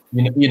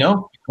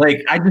 like,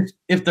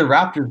 if the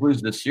Raptors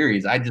lose this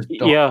series, I just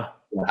don't know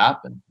what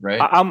happened, right?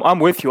 I'm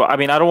with you. I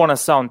mean, I don't want to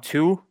sound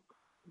too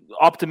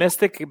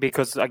optimistic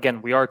because,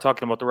 again, we are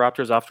talking about the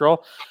Raptors after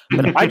all.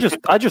 But I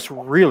just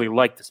really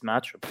like this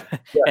matchup.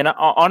 Yeah. And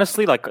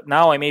honestly, like,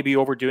 now I may be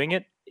overdoing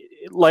it.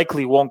 It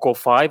likely won't go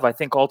 5. I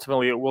think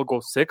ultimately it will go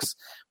 6.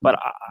 But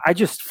I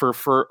just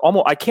for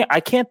almost I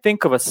can't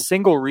think of a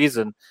single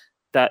reason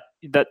that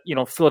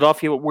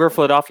Philadelphia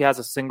has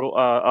a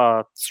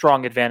single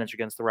strong advantage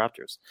against the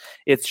Raptors.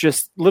 It's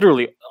just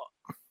literally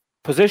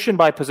position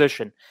by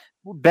position,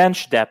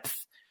 bench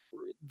depth,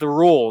 the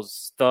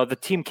roles, the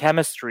team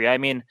chemistry. I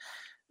mean,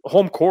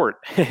 home court.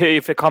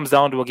 If it comes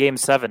down to a game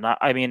 7,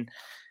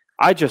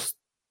 I just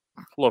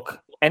look.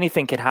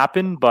 Anything can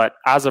happen, but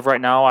as of right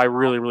now, I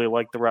really, really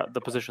like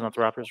the position that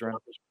the Raptors are in.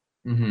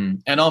 Mm-hmm.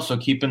 And also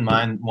keep in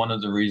mind, one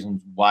of the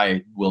reasons why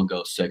it will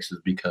go 6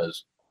 is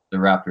because the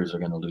Raptors are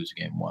going to lose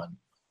game 1.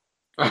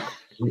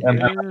 You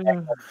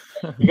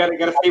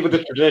gotta stay with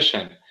the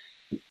tradition.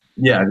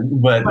 Yeah,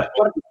 but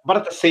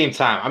at the same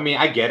time, I mean,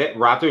 I get it.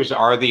 Raptors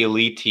are the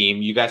elite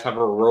team. You guys have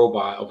a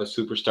robot of a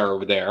superstar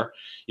over there.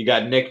 You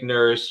got Nick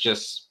Nurse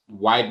just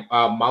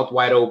mouth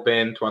wide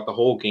open throughout the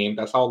whole game.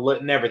 That's all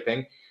lit and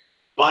everything.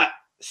 But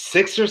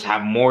Sixers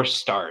have more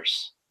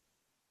stars.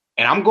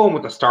 And I'm going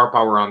with the star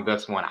power on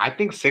this one. I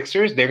think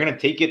Sixers, they're going to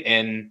take it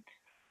in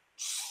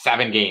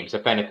 7 games,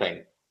 if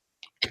anything.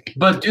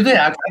 But do they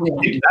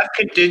actually? That's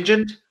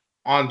contingent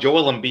on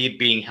Joel Embiid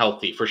being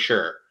healthy, for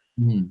sure.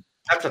 Mm-hmm.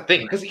 That's the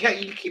thing. Because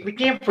we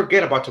can't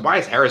forget about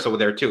Tobias Harris over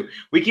there, too.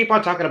 We keep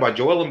on talking about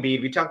Joel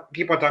Embiid. We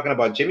keep on talking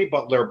about Jimmy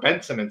Butler,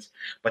 Ben Simmons.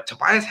 But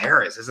Tobias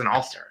Harris is an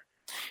all-star.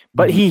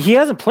 But he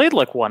hasn't played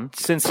like one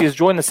since he's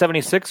joined the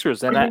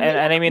 76ers. And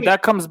I mean,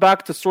 that comes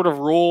back to sort of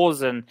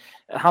rules and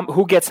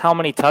who gets how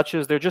many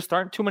touches. There just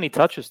aren't too many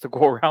touches to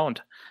go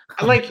around.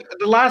 Like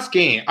the last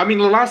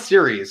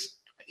series,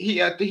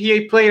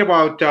 he played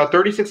about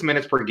 36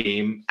 minutes per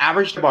game,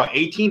 averaged about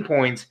 18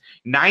 points,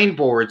 9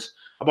 boards,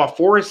 about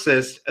 4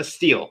 assists, a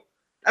steal.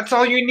 That's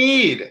all you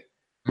need.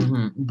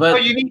 Mm-hmm. But all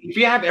you need, if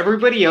you have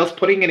everybody else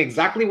putting in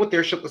exactly what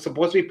they're supposed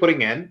to be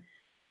putting in,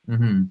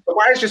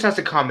 Tobias just has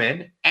to come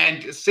in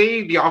and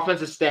say the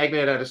offense is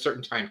stagnant at a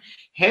certain time.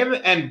 Him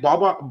and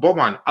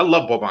Boban, I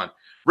love Boban.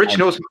 Rich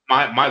knows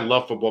my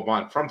love for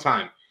Boban from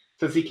time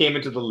since he came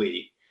into the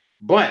league.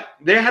 But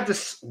they had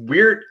this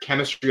weird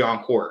chemistry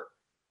on court.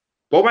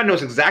 Boban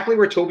knows exactly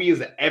where Toby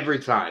is every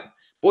time.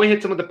 Boy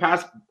hits him with the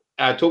pass.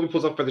 Toby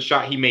pulls up for the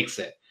shot. He makes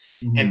it.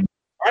 Mm-hmm. And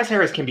Tobias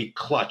Harris can be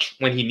clutch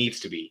when he needs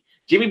to be.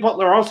 Jimmy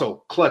Butler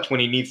also clutch when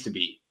he needs to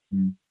be.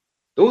 Mm-hmm.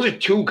 Those are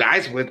 2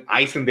 guys with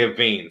ice in their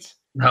veins.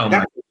 Oh,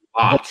 that's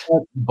a lot.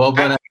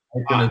 Boban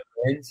in his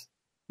veins?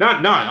 No.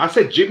 I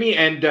said Jimmy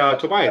and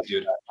Tobias,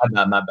 dude.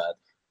 My bad.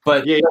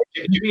 But yeah,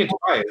 Jimmy and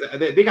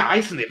Tobias, they got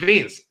ice in their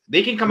veins.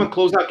 They can come and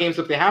close out games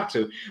if they have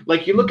to.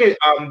 Like you look at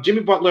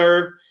Jimmy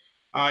Butler,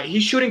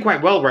 he's shooting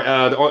quite well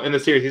in the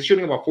series. He's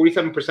shooting about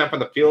 47% from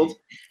the field,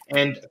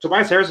 and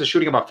Tobias Harris is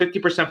shooting about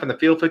 50% from the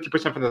field,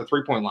 50% from the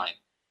 3-point line.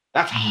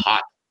 That's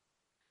hot.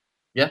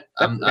 Yeah,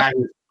 that guy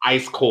is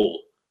ice cold.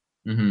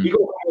 Mm-hmm. You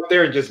go out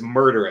there and just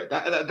murder it.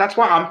 That's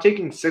why I'm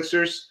taking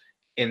Sixers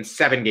in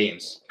 7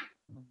 games.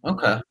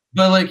 Okay,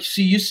 but like,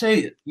 see, you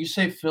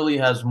say Philly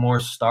has more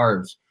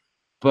stars,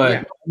 but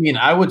I mean,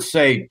 I would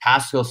say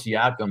Pascal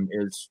Siakam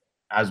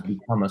has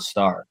become a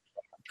star.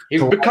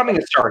 He's becoming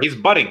a star. He's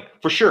budding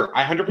for sure.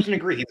 I 100%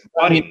 agree. He's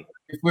budding. I mean,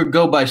 if we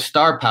go by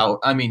star power,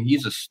 I mean,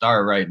 he's a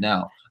star right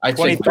now.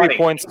 23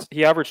 points.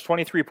 He averaged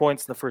 23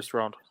 points in the first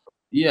round.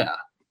 Yeah,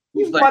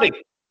 he's budding.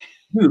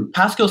 Dude,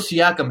 Pascal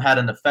Siakam had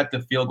an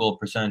effective field goal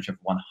percentage of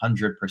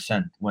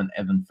 100% when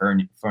Evan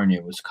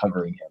Fournier was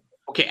covering him.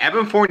 Okay,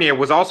 Evan Fournier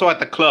was also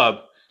at the club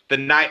the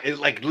night,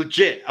 like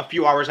legit, a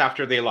few hours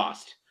after they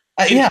lost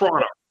in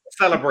Toronto,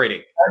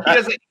 celebrating.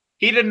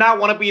 He did not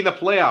want to be in the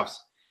playoffs.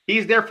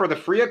 He's there for the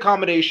free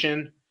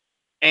accommodation,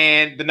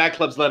 and the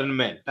nightclub's letting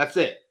him in. That's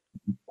it.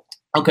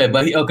 Okay,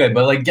 but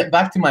like, get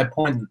back to my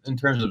point in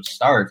terms of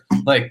stars.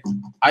 Like,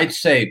 I'd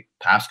say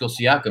Pascal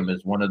Siakam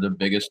is one of the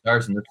biggest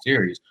stars in the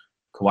series.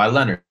 Kawhi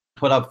Leonard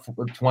put up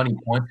 20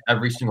 points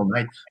every single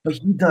night, but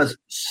he does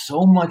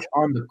so much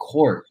on the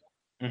court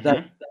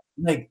that,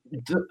 like,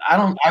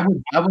 I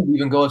would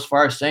even go as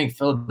far as saying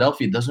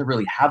Philadelphia doesn't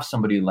really have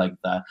somebody like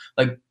that.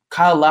 Like,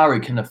 Kyle Lowry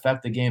can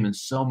affect the game in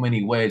so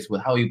many ways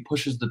with how he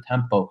pushes the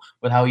tempo,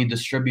 with how he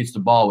distributes the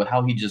ball, with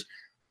how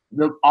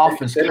the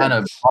offense kind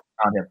of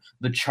on him,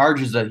 the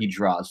charges that he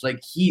draws. Like,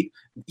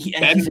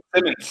 Ben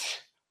Simmons.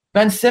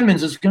 Ben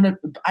Simmons is gonna.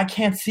 I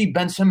can't see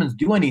Ben Simmons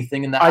do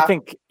anything in the. I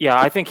think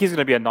he's going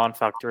to be a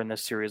non-factor in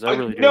this series. I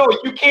really do. No,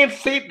 you can't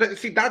say that.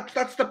 See,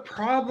 that's the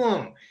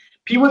problem.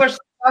 People are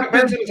saying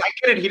Ben Simmons. I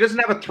get it. He doesn't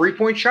have a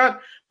 3-point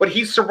shot, but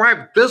he's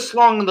survived this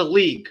long in the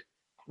league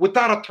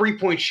without a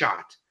 3-point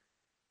shot.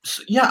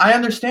 Yeah, I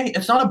understand.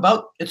 It's not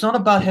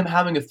about him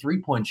having a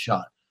 3-point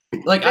shot.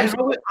 Like,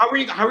 how are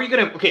you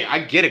gonna? Okay, I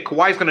get it.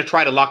 Kawhi's gonna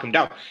try to lock him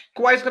down.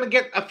 Kawhi's gonna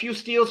get a few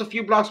steals, a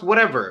few blocks,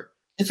 whatever.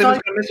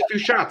 Simmons gonna miss a few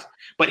shots,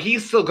 but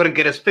he's still gonna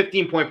get his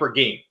 15-point per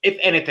game, if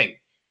anything.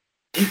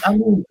 I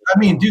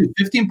mean, dude,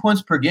 15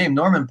 points per game.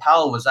 Norman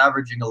Powell was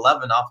averaging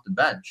 11 off the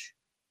bench.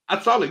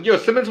 That's solid.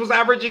 Simmons was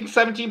averaging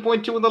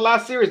 17.2 in the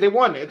last series. They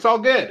won. It's all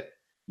good.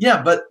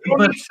 Yeah, but you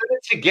don't need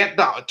Simmons to get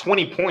the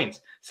 20 points.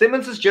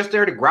 Simmons is just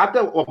there to grab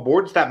the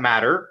boards that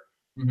matter,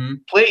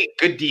 play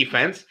good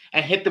defense,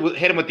 and hit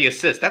him with the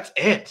assist. That's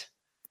it.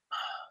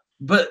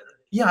 But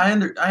yeah,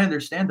 I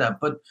understand that.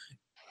 But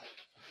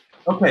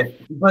okay.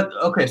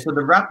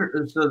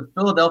 So so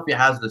Philadelphia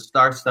has the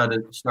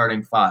star-studded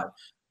starting 5,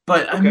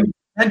 but I mean,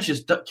 bench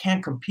just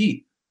can't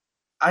compete.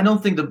 I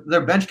don't think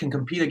their bench can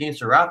compete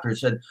against the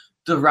Raptors. And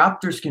the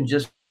Raptors can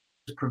just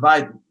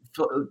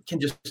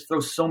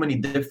throw so many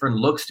different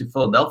looks to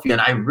Philadelphia,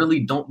 and I really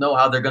don't know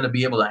how they're going to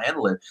be able to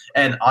handle it.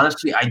 And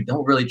honestly, I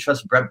don't really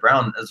trust Brett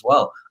Brown as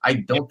well. I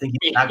don't think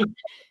he's that good.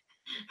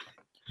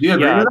 Do you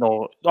agree with that?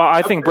 No.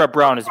 I think Brett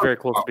Brown is very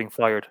close to being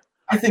fired.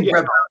 I think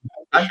Brett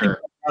Brown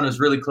is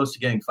really close to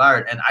getting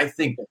fired, and I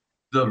think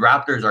the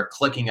Raptors are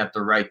clicking at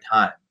the right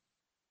time.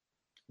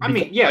 Don't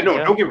get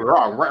me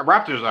wrong.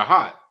 Raptors are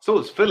hot. So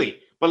is Philly.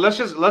 But let's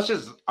just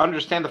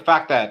understand the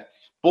fact that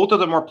both of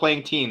them are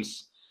playing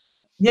teams.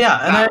 Yeah,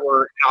 and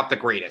were not the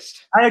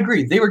greatest. I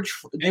agree. They were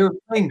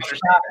playing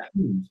trash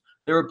teams.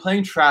 They were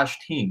playing trash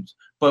teams.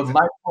 But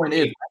my point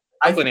is,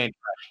 I think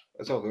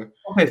that's all good.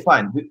 Okay,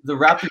 fine. The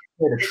Raptors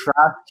played a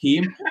trash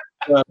team.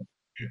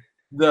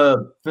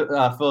 The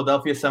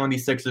Philadelphia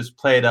 76ers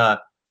played an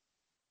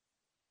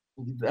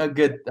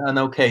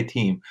okay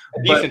team.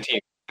 A decent team.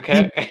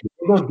 Okay.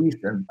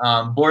 Decent.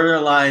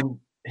 Borderline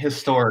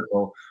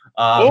historical.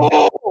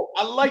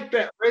 I like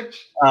that,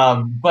 Rich.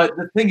 But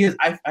the thing is,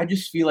 I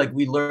just feel like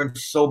we learned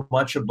so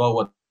much about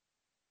what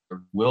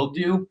will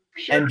do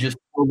and just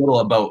a little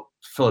about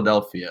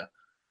Philadelphia.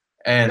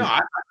 And no,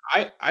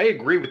 I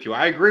agree with you.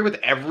 I agree with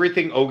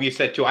everything Ogie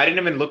said too. I didn't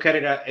even look at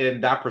it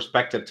in that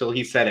perspective till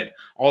he said it.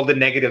 All the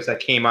negatives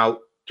that came out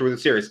through the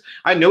series.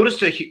 I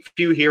noticed a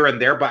few here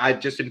and there, but I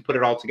just didn't put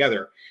it all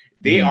together.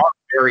 They are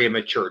very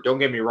immature. Don't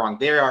get me wrong.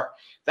 They are.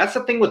 That's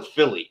the thing with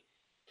Philly.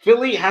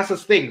 Philly has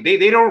this thing.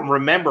 They don't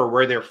remember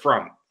where they're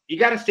from. You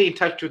got to stay in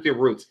touch with your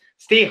roots.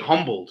 Stay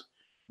humbled.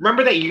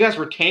 Remember that you guys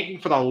were tanking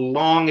for the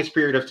longest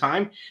period of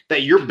time,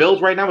 that your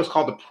build right now is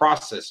called the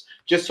process,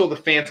 just so the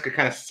fans could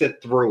kind of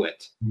sit through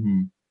it.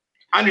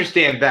 I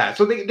understand that.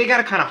 So they got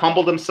to kind of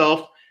humble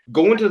themselves,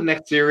 go into the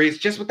next series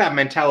just with that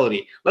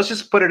mentality. Let's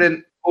just put it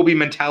in Obi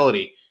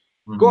mentality.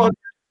 Go out and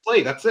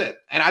play. That's it.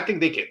 And I think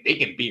they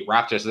can beat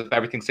Raptors if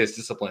everything stays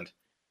disciplined.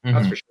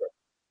 That's for sure.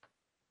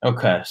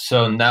 Okay,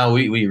 so now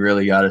we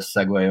really got to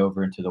segue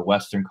over into the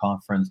Western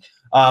Conference.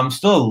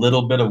 Still a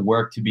little bit of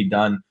work to be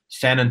done.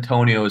 San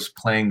Antonio is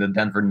playing the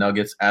Denver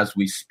Nuggets as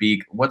we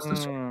speak. What's the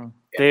score?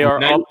 They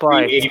are up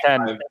by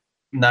 10.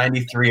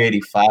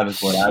 93-85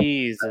 is what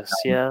Jesus,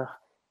 yeah.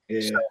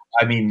 So,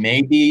 I mean,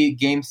 maybe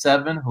Game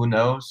 7. Who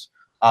knows?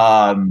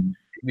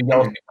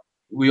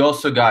 We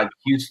also got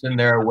Houston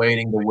there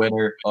awaiting the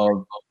winner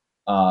of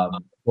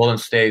Golden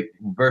State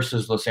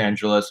versus Los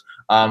Angeles.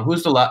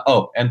 Who's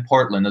the and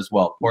Portland as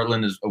well.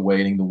 Portland is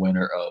awaiting the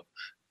winner of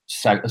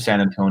San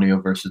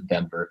Antonio versus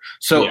Denver.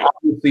 So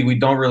obviously we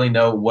don't really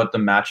know what the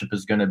matchup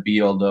is going to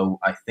be, although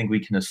I think we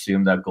can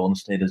assume that Golden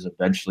State is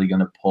eventually going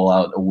to pull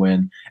out a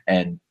win.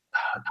 And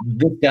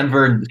this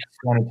Denver and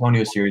San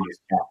Antonio series is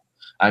tough.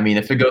 I mean,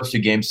 if it goes to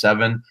Game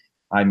 7,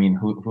 I mean,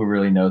 who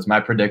really knows? My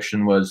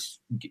prediction was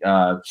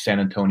San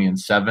Antonio in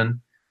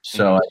 7.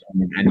 So,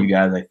 and you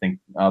guys, I think,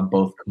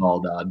 both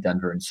called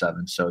Denver in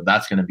 7. So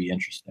that's going to be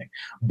interesting.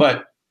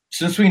 But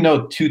since we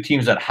know two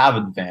teams that have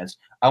advanced,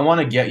 I want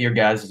to get your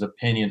guys'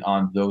 opinion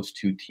on those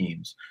two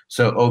teams.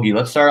 So, Ogie,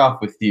 let's start off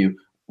with you.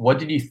 What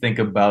did you think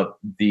about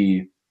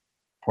the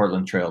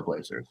Portland Trail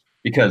Blazers?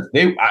 Because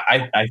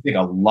I think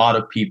a lot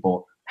of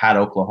people had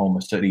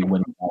Oklahoma City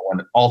win that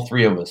one. All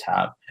three of us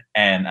have.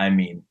 And, I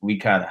mean, we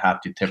kind of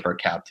have to tip our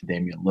cap to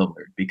Damian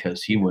Lillard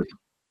because he was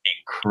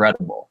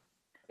incredible.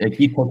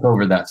 He took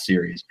over that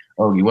series.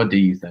 Ogie, what do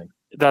you think?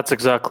 That's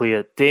exactly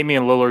it.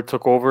 Damian Lillard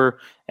took over,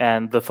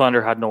 and the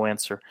Thunder had no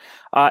answer.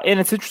 And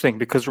it's interesting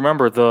because,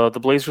 remember, the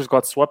Blazers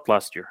got swept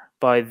last year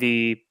by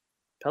the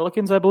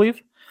Pelicans, I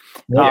believe.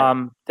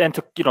 Yeah. And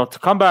to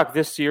come back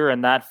this year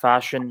in that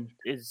fashion,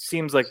 it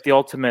seems like the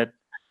ultimate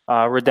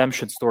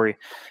redemption story.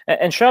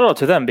 And shout out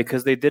to them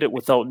because they did it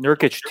without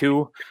Nurkic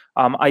too.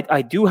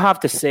 I do have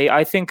to say,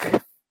 I think,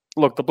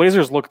 look, the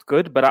Blazers looked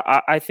good, but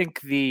I think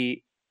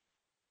the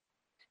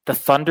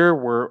Thunder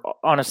were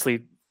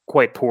honestly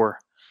quite poor.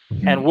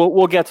 And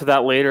we'll get to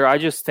that later. I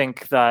just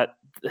think that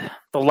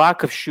the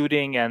lack of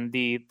shooting and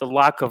the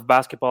lack of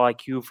basketball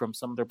IQ from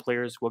some of their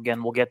players, who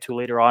again we'll get to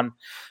later on,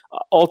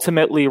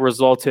 ultimately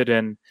resulted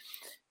in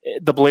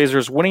the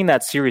Blazers winning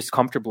that series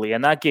comfortably.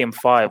 And that game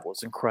 5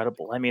 was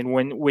incredible. I mean,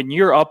 when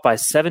you're up by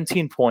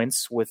 17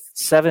 points with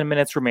 7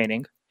 minutes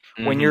remaining,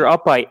 when you're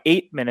up by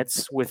 8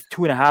 minutes with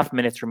 2.5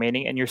 minutes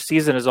remaining, and your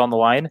season is on the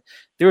line,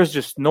 there is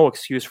just no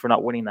excuse for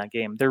not winning that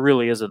game. There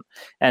really isn't.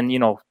 And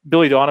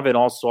Billy Donovan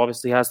also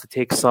obviously has to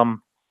take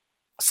some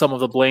of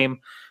the blame.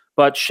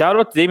 But shout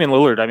out to Damian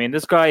Lillard. I mean,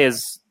 this guy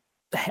is,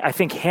 I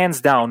think, hands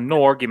down,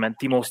 no argument,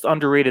 the most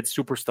underrated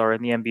superstar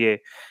in the NBA.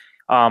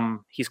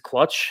 He's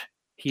clutch.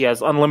 He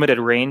has unlimited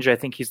range. I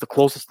think he's the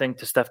closest thing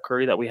to Steph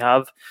Curry that we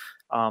have.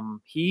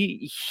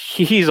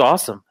 He's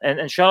awesome.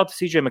 And shout out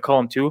to CJ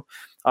McCollum too.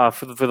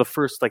 For the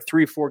first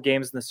 3 or 4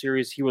 games in the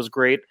series, he was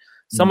great.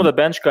 Some of the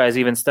bench guys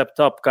even stepped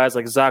up. Guys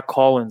like Zach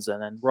Collins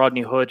and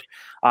Rodney Hood.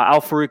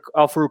 Al-Farouq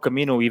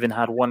Aminu even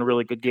had one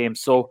really good game.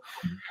 So,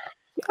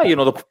 yeah,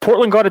 the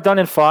Portland got it done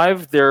in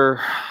 5.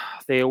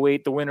 They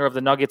await the winner of the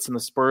Nuggets and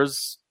the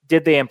Spurs.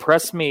 Did they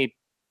impress me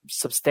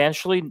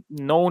substantially?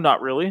 No,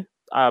 not really.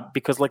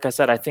 Because, like I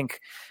said, I think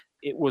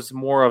it was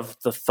more of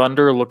the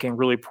Thunder looking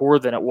really poor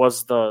than it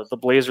was the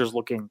Blazers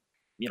looking,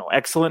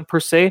 excellent per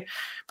se.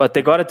 But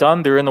they got it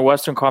done. They're in the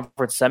Western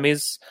Conference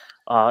semis.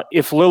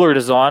 If Lillard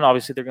is on,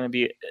 obviously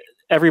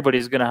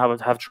everybody's going to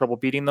have trouble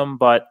beating them.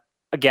 But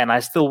again, I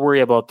still worry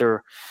about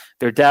their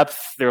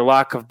depth, their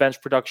lack of bench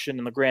production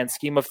in the grand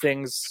scheme of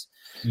things.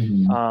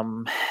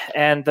 And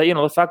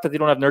the fact that they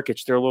don't have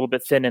Nurkic, they're a little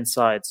bit thin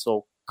inside.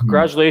 So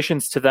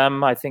congratulations to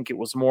them. I think it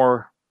was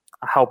more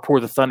how poor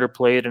the Thunder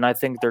played, and I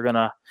think they're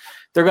gonna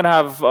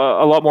have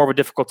a lot more of a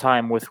difficult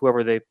time with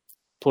whoever they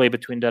play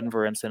between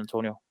Denver and San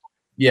Antonio.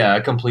 Yeah, I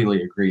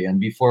completely agree. And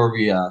before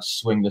we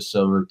swing this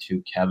over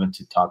to Kevin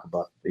to talk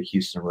about the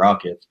Houston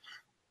Rockets,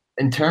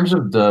 in terms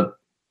of the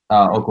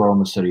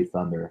Oklahoma City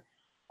Thunder,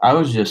 I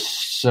was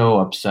just so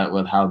upset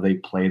with how they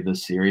played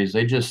this series.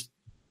 They just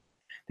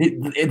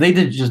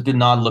did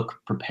not look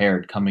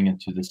prepared coming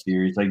into the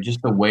series.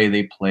 Just the way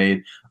they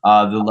played,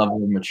 the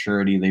level of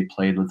maturity they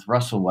played with.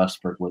 Russell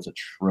Westbrook was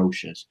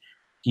atrocious.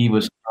 He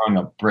was throwing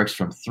up bricks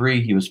from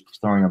 3. He was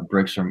throwing up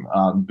bricks from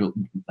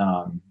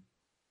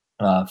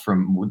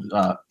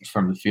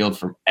the field,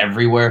 from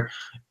everywhere.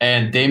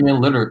 And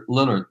Damian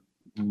Lillard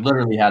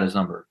literally had his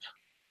number.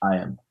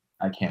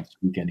 I can't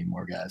speak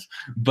anymore, guys.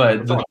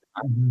 But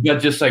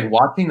just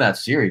watching that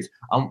series,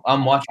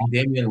 I'm watching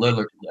Damian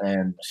Lillard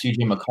and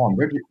CJ McCollum.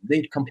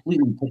 They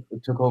completely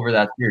took over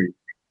that series.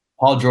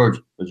 Paul George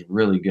was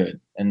really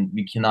good, and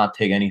we cannot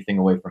take anything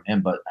away from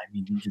him. But I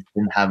mean, he just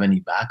didn't have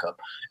any backup.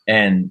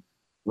 And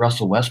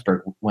Russell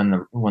Westbrook,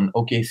 when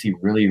OKC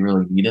really,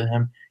 really needed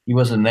him, he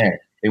wasn't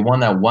there. They won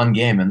that one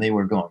game, and they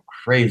were going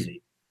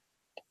crazy.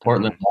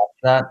 Portland lost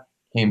that,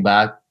 came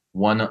back,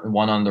 won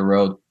on the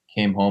road,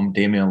 came home.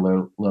 Damian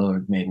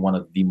Lillard made one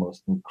of the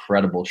most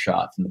incredible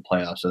shots in the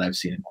playoffs that I've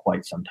seen in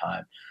quite some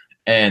time.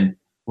 And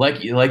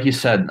like you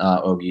said,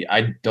 Ogie,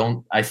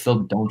 I still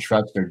don't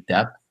trust their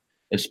depth,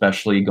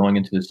 especially going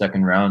into the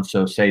second round.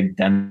 So say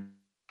Denver,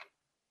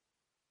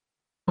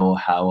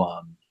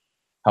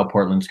 how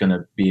Portland's going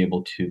to be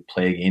able to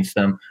play against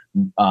them.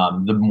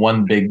 The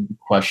one big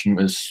question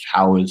was,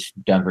 how is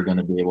Denver going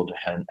to be able to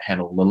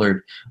handle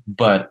Lillard?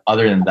 But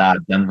other than that,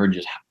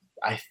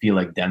 I feel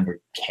like Denver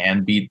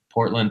can beat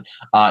Portland.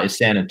 If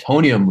San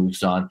Antonio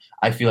moves on,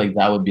 I feel like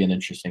that would be an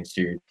interesting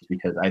series,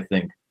 because I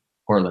think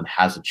Portland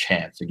has a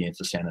chance against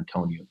the San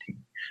Antonio team.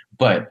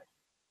 But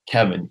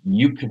Kevin,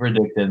 you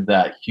predicted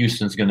that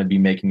Houston's going to be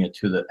making it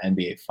to the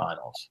NBA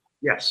Finals.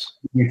 Yes.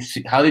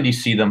 How did you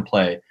see them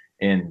play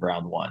in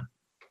round 1?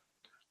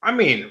 I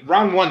mean,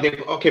 round 1,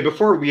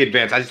 before we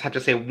advance, I just have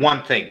to say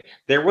one thing.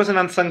 There was an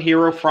unsung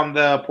hero from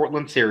the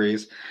Portland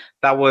series.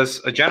 That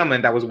was a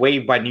gentleman that was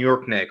waived by New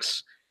York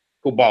Knicks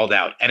who balled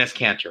out, Enes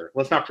Kanter.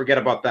 Let's not forget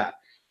about that.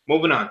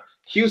 Moving on.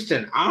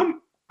 Houston, I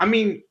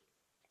mean,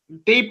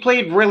 they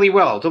played really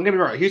well. Don't get me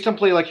wrong. Houston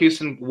played like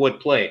Houston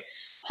would play.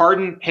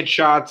 Harden hit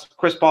shots.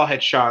 Chris Paul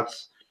hit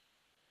shots.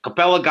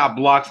 Capella got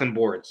blocks and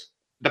boards.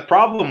 The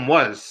problem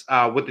was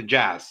with the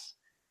Jazz.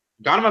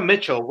 Donovan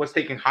Mitchell was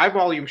taking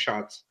high-volume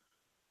shots,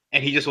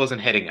 and he just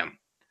wasn't hitting them.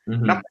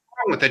 Nothing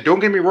wrong with it.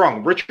 Don't get me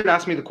wrong. Richard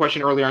asked me the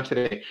question earlier on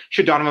today,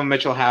 should Donovan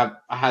Mitchell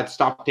had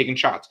stopped taking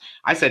shots?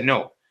 I said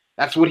no.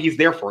 That's what he's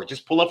there for.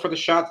 Just pull up for the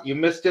shots. You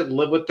missed it.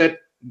 Live with it.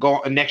 Go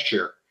next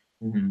year.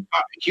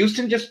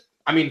 Houston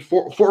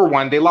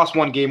 4-1. They lost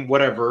one game,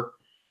 whatever.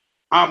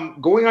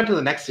 Going on to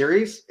the next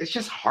series, it's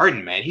just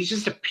Harden, man. He's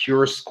just a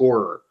pure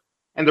scorer.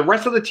 And the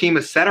rest of the team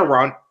is set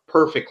around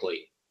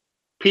perfectly.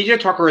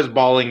 PJ Tucker is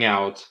balling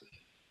out.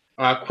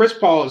 Chris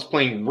Paul is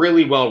playing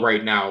really well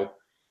right now.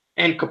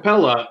 And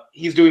Capella,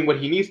 he's doing what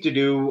he needs to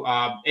do.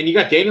 And you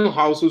got Daniel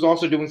House, who's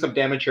also doing some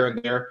damage here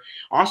and there.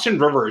 Austin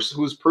Rivers,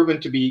 who's proven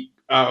to be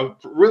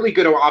really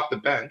good off the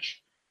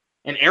bench.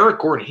 And Eric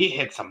Gordon, he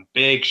hit some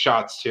big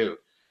shots too.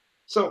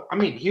 So, I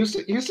mean,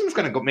 Houston's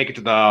going to go make it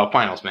to the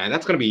finals, man.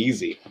 That's going to be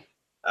easy.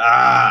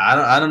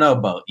 I don't know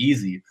about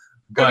easy.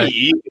 But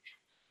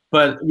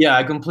But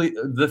yeah,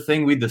 the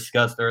thing we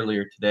discussed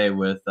earlier today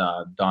with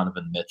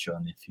Donovan Mitchell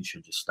and if he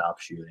should just stop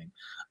shooting.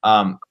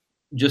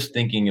 Just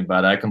thinking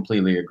about it, I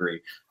completely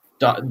agree.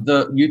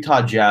 The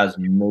Utah Jazz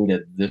made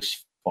it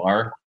this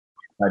far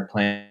by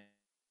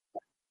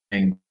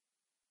playing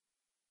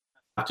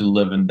to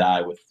live and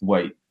die with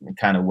what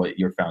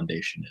your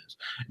foundation is.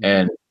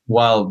 And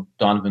while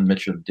Donovan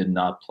Mitchell did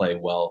not play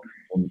well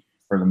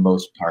for the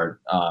most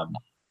part,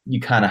 you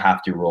kind of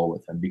have to roll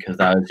with him because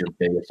that is your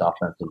biggest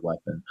offensive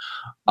weapon.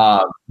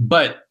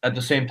 But at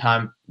the same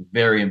time,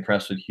 very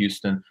impressed with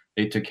Houston.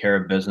 They took care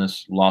of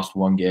business, lost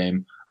one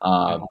game,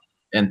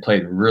 and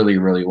played really,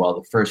 really well.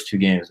 The first two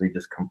games, they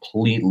just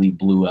completely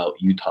blew out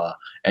Utah.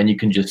 And you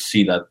can just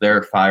see that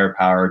their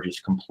firepower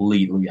just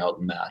completely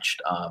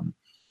outmatched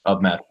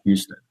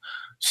Houston.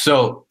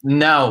 So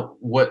now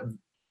what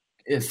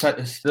is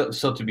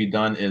still to be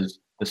done is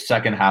the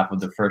second half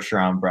of the first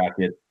round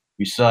bracket.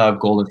 We still have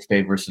Golden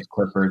State versus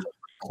Clippers.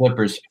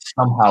 Clippers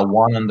somehow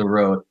won on the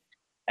road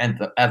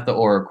at the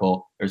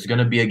Oracle. There's going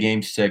to be a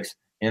game 6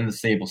 in the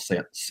Staples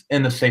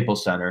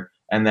Center,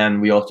 and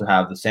then we also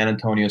have the San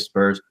Antonio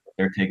Spurs.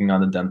 They're taking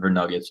on the Denver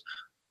Nuggets.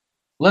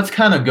 Let's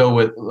start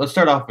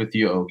off with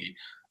you, Ogie.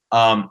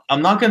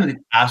 I'm not going to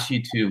ask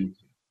you to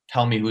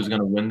tell me who's going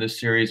to win this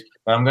series,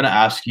 but I'm going to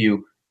ask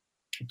you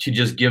to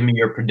just give me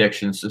your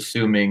predictions,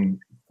 assuming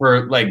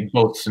for like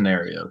both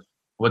scenarios.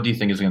 What do you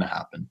think is going to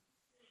happen?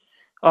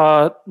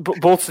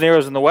 Both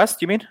scenarios in the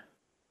West, you mean?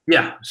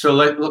 Yeah. So,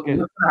 what's going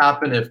to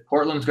happen if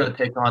Portland's going to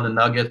take on the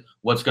Nuggets?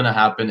 What's going to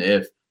happen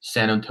if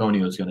San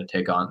Antonio is going to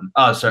take on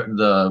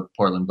the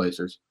Portland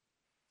Blazers?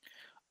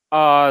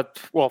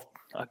 Well,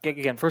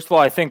 again, first of all,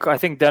 I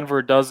think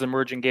Denver does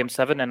emerge in Game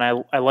 7, and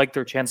I like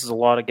their chances a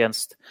lot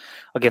against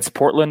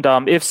Portland.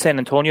 If San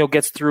Antonio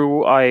gets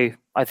through, I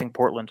think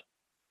Portland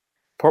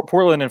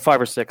in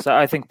 5 or 6.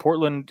 I think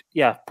Portland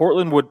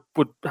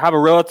would have a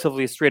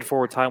relatively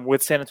straightforward time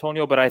with San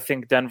Antonio, but I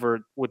think Denver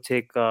would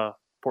take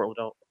Portland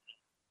out.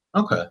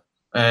 Okay.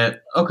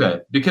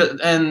 Because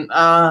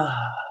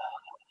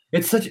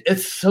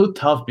it's so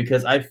tough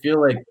because I feel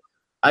like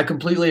I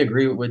completely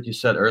agree with what you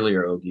said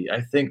earlier, Ogie.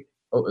 I think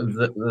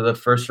the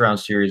first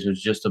round series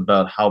was just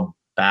about how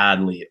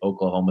badly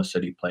Oklahoma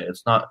City played.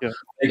 It's not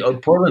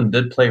Portland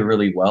did play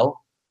really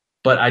well,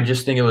 but I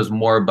just think it was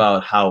more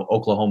about how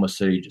Oklahoma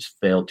City just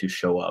failed to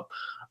show up.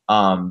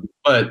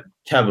 But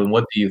Kevin,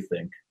 what do you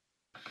think?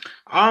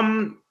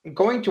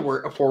 Going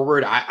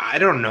forward, I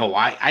don't know.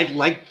 I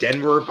like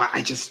Denver, but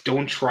I just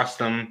don't trust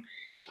them.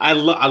 I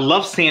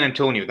love San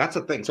Antonio. That's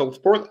the thing. So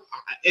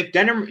if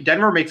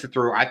Denver makes it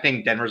through, I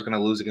think Denver's going to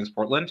lose against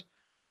Portland.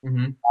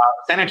 Mm-hmm.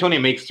 San Antonio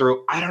makes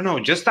through. I don't know.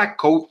 Just that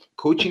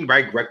coaching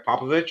by Greg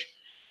Popovich.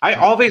 I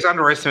always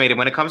underestimate him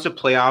when it comes to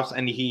playoffs,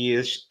 and he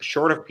is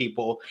short of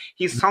people.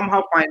 He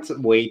somehow finds a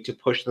way to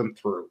push them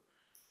through.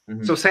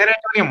 Mm-hmm. So San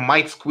Antonio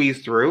might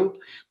squeeze through,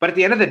 but at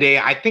the end of the day,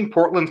 I think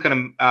Portland's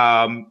going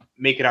to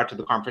make it out to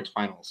the conference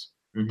finals.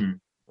 Mm-hmm.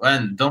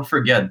 And don't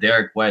forget,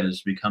 Derek White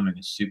is becoming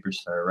a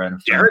superstar right in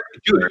front Derek,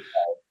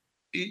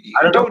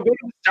 dude, don't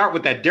start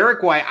with that.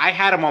 Derek White, I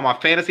had him on my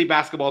fantasy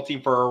basketball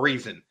team for a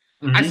reason.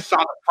 Mm-hmm. I saw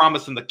the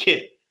promise in the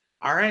kid.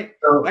 All right?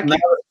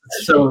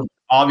 So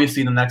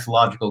obviously the next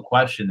logical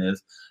question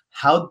is,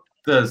 how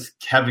does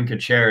Kevin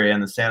Kacheri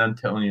and the San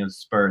Antonio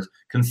Spurs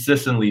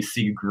consistently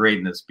see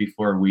greatness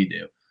before we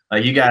do?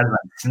 Like, you guys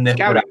sniff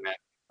it out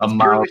a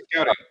mile.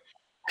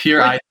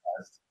 Pure eye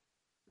test.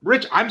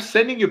 Rich, I'm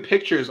sending you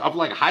pictures of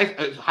like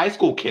high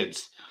school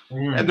kids.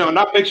 Mm. No,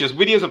 not pictures,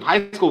 videos of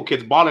high school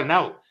kids balling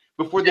out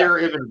before they're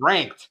even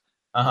ranked.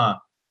 Uh-huh.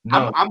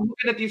 No. I'm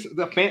looking at these.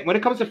 When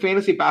it comes to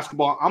fantasy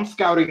basketball, I'm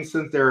scouting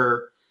since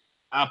they're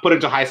put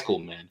into high school,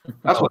 man.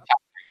 That's what's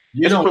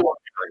happening.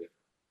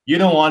 You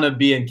don't want to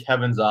be in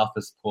Kevin's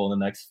office pool in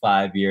the next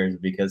 5 years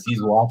because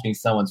he's watching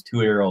someone's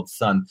 2-year-old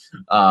son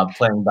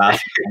playing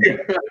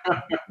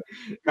basketball.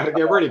 Gotta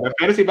get ready. But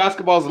fantasy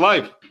basketball is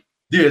life.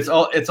 Dude, it's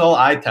all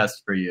eye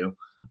test for you.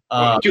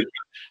 Dude,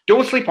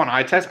 don't sleep on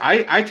eye test.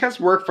 Eye test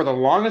worked for the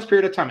longest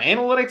period of time.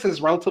 Analytics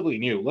is relatively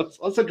new.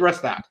 Let's address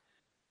that.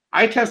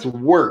 Eye test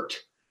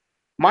worked.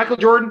 Michael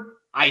Jordan,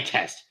 eye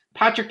test.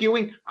 Patrick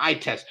Ewing, eye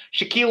test.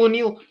 Shaquille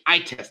O'Neal, eye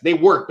test. They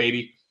work,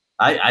 baby.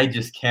 I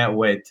just can't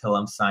wait till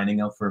I'm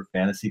signing up for a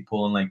fantasy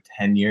pool in like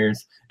 10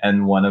 years,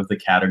 and one of the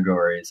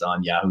categories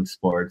on Yahoo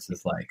Sports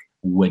is like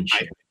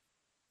windshield.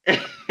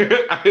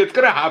 It's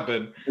gonna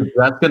happen.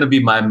 That's gonna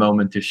be my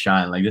moment to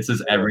shine. Like, this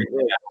is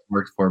everything I've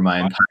worked for my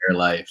entire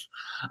life.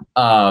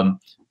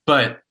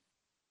 But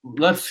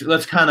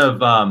let's kind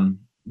of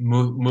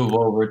move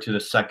over to the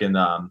second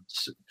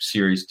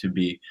series to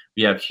be.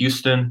 We have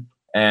Houston,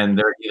 and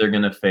they're either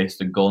gonna face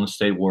the Golden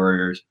State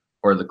Warriors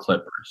or the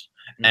Clippers.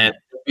 Mm-hmm. And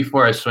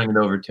before I swing it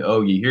over to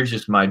Ogie, here's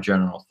just my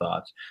general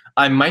thoughts.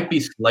 I might be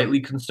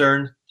slightly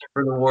concerned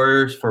for the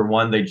Warriors. For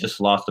one, they just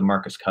lost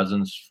DeMarcus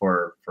Cousins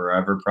for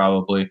forever,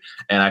 probably,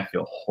 and I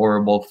feel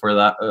horrible for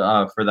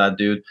that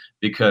dude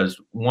because,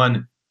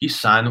 one, he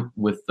signed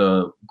with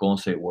the Golden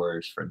State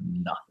Warriors for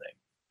nothing.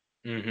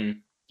 Mm-hmm.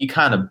 He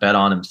kind of bet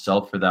on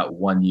himself for that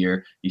 1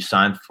 year. He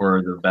signed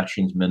for the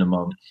veterans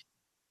minimum.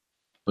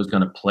 was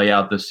going to play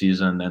out the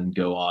season and then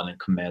go on and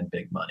command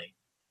big money.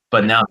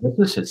 But now this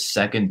is his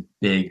second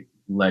big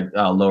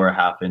lower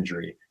half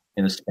injury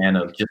in a span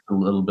of just a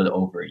little bit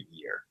over a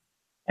year.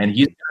 And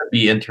he's going to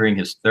be entering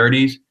his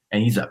 30s,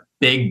 and he's a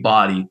big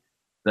body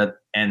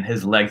and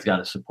his legs got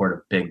to support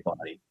a big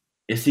body.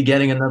 Is he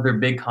getting another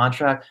big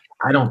contract?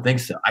 I don't think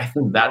so.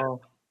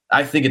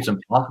 I think it's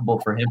impossible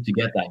for him to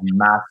get that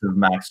massive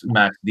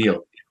max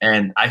deal.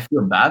 And I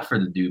feel bad for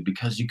the dude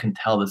because you can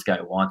tell this guy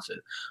wants it.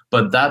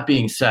 But that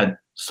being said,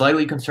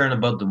 slightly concerned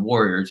about the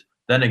Warriors.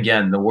 Then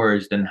again, the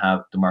Warriors didn't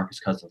have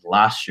DeMarcus Cousins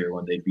last year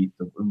when they beat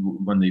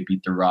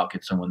the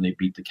Rockets and when they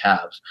beat the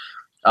Cavs.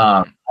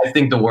 I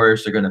think the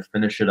Warriors are going to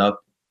finish it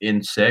up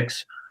in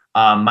 6.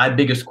 My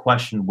biggest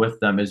question with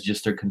them is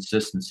just their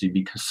consistency,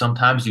 because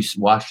sometimes you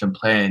watch them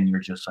play and you're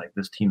just like,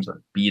 this team's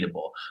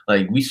unbeatable.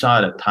 Like we saw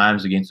it at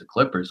times against the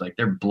Clippers, like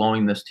they're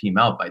blowing this team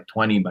out by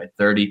 20, by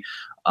 30.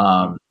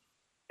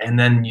 And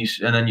then you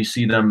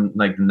see them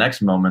like the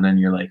next moment and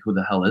you're like, who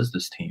the hell is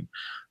this team?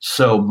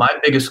 So my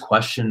biggest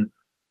question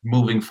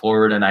moving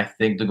forward, and I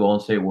think the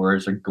Golden State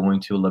Warriors are going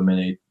to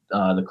eliminate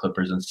the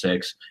Clippers in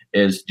 6,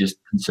 is just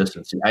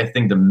consistency. I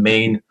think the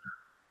main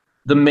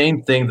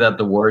thing that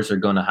the Warriors are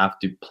going to have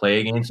to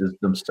play against is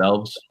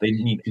themselves. They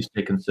need to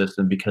stay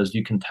consistent because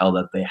you can tell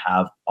that they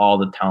have all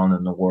the talent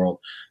in the world.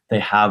 They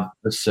have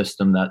the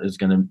system that is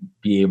going to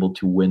be able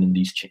to win in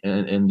these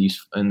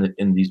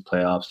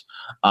playoffs.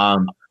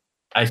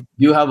 I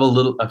do have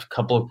a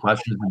couple of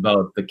questions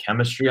about the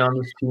chemistry on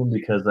this team,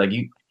 because like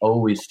you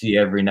always see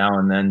every now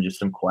and then just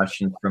some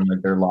questions from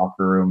like their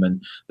locker room.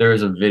 And there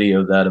is a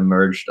video that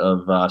emerged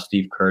of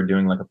Steve Kerr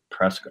doing like a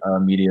press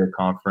media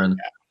conference.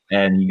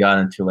 And he got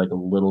into like a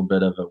little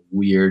bit of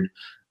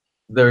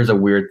there's a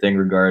weird thing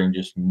regarding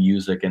just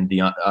music, and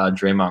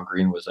Draymond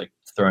Green was like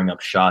throwing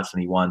up shots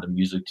and he wanted the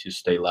music to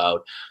stay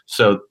loud.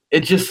 So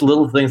it's just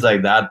little things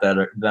like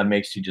that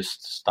makes you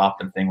just stop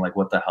and think like,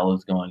 what the hell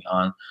is going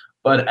on?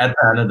 But at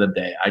the end of the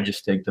day, I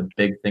just think the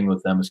big thing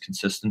with them is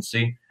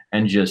consistency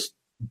and just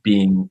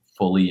being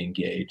fully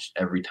engaged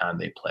every time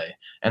they play.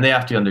 And they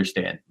have to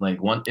understand, like,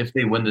 if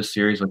they win this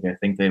series, like I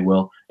think they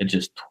will, it's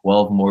just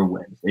 12 more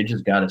wins. They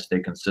just got to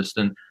stay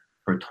consistent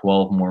for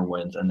 12 more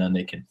wins, and then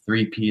they can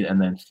three-peat, and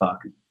then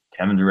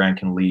Kevin Durant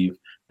can leave.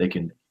 They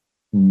can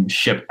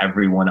ship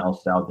everyone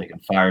else out. They can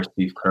fire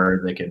Steve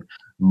Kerr. They can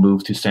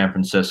move to San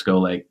Francisco.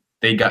 Like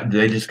they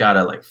just got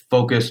to like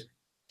focus,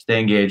 stay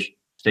engaged,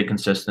 stay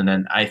consistent.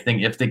 And I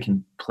think if they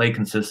can play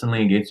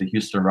consistently against the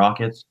Houston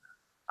Rockets,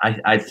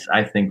 I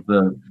think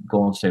the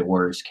Golden State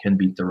Warriors can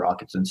beat the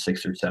Rockets in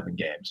 6 or 7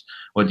 games.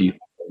 What do you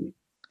think?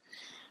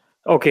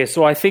 Okay,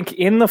 so I think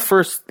in the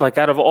first, like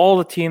out of all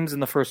the teams in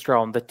the first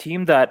round, the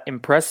team that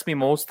impressed me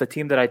most, the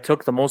team that I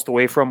took the most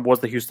away from,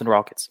 was the Houston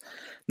Rockets.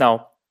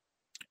 Now,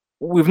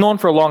 we've known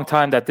for a long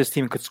time that this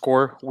team could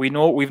score. We've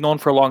known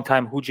for a long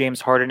time who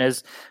James Harden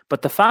is,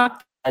 but the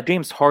fact that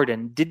James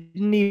Harden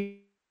didn't even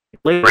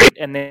play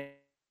and then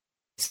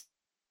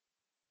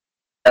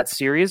that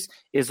series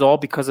is all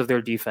because of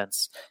their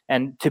defense.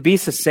 And to be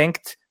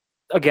succinct,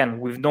 again,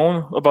 we've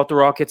known about the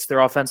Rockets,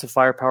 their offensive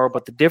firepower,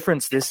 but the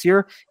difference this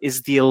year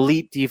is the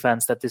elite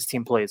defense that this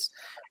team plays.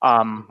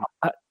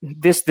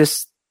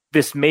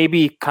 This may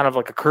be kind of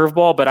like a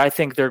curveball, but I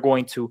think they're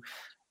going to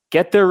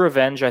get their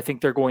revenge. I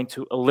think they're going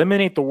to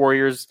eliminate the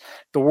Warriors.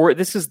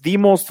 This is the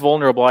most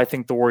vulnerable I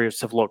think the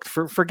Warriors have looked.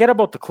 Forget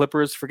about the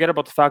Clippers. Forget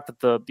about the fact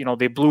that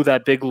they blew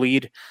that big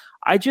lead.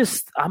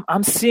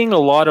 I'm seeing a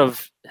lot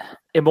of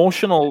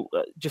emotional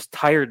just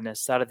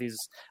tiredness out of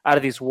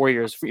these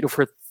Warriors.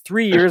 For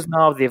 3 years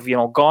now, they've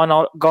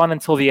gone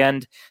until the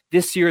end.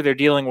 This year they're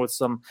dealing with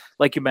some,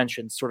 like you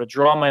mentioned, sort of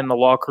drama in the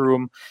locker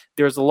room.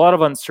 There's a lot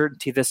of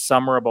uncertainty this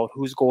summer about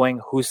who's going,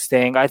 who's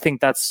staying. I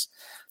think that's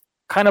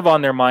kind of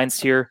on their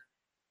minds here,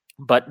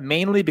 but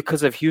mainly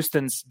because of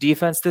Houston's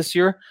defense this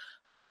year.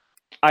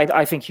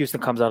 I think Houston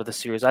comes out of the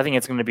series. I think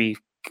it's going to be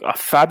a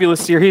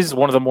fabulous series,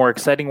 one of the more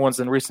exciting ones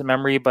in recent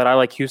memory, but I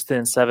like Houston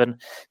in 7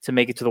 to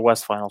make it to the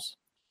West Finals.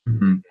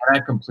 Mm-hmm. I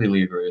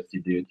completely agree with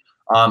you, dude.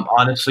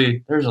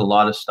 Honestly, there's a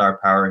lot of star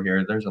power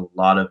here. There's a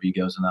lot of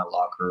egos in that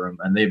locker room,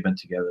 and they've been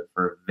together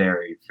for a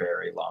very,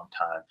 very long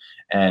time.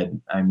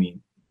 And, I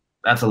mean,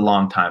 that's a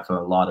long time for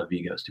a lot of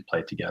egos to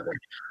play together.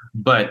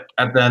 But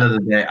at the end of the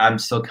day, I'm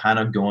still kind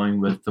of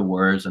going with the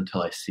Warriors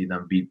until I see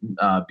them be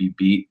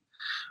beat.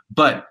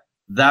 But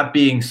that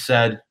being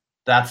said,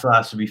 that still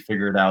has to be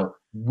figured out.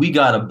 We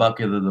got a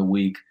bucket of the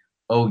week.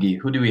 Ogie,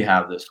 who do we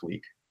have this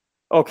week?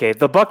 Okay,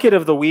 the bucket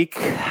of the week,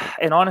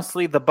 and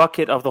honestly, the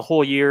bucket of the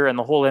whole year and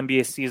the whole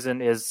NBA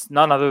season is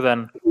none other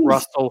than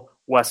Russell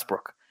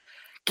Westbrook.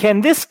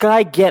 Can this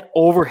guy get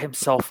over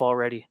himself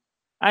already?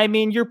 I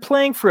mean, you're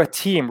playing for a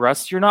team,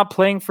 Russ. You're not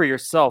playing for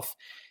yourself.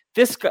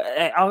 This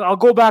guy, I'll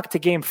go back to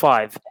Game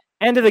 5.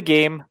 End of the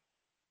game,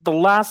 the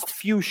last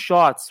few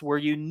shots where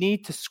you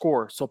need to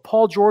score. So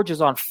Paul George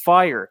is on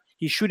fire.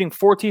 He's shooting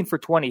 14 for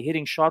 20,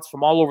 hitting shots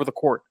from all over the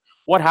court.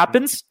 What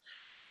happens?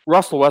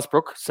 Russell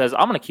Westbrook says,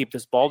 I'm going to keep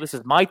this ball. This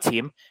is my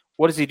team.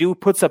 What does he do?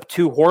 Puts up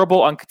 2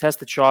 horrible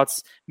uncontested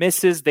shots,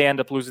 misses. They end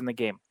up losing the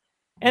game.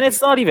 And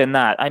it's not even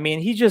that. I mean,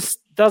 he just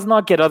does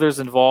not get others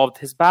involved.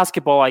 His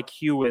basketball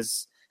IQ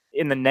is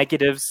in the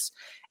negatives.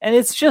 And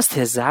it's just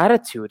his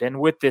attitude. And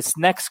with this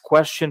next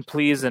question,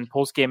 please, and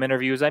post-game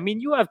interviews, I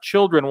mean, you have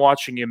children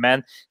watching you,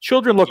 man.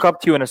 Children look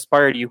up to you and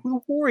aspire to you.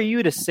 Who are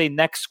you to say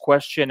next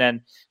question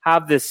and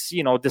have this,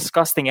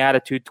 disgusting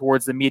attitude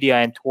towards the media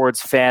and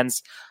towards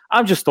fans?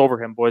 I'm just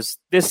over him, boys.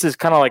 This is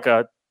kind of like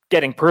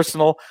getting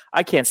personal.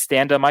 I can't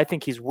stand him. I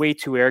think he's way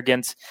too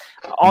arrogant.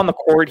 On the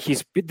court,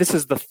 this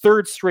is the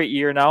third straight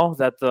year now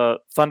that the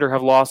Thunder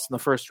have lost in the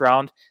first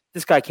round.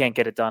 This guy can't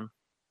get it done.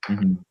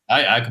 Mm-hmm.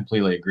 I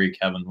completely agree,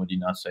 Kevin. Would you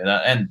not say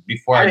that? And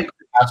before I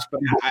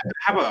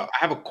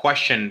have a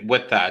question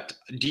with that.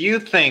 Do you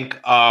think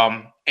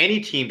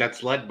any team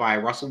that's led by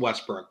Russell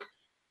Westbrook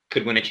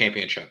could win a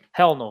championship?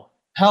 Hell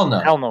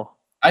no.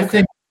 I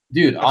think,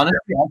 dude,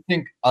 honestly, I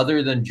think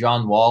other than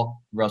John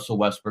Wall, Russell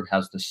Westbrook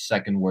has the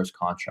second worst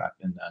contract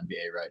in the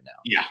NBA right now.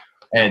 Yeah.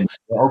 And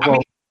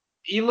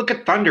you look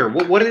at Thunder.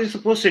 What are they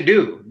supposed to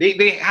do?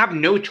 They have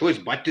no choice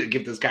but to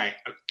give this guy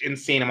an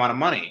insane amount of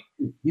money.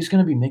 He's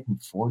going to be making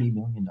 $40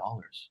 million.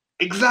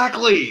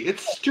 Exactly.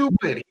 It's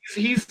stupid.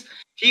 He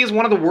is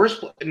one of the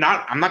worst. I'm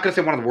not going to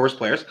say one of the worst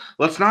players.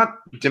 Let's not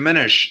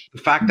diminish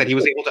the fact that he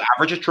was able to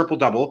average a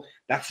triple-double.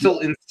 That's still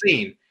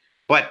insane.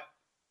 But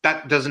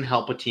that doesn't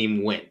help a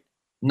team win.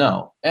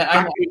 No.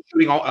 I'm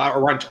shooting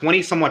around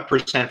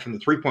 20-somewhat% from the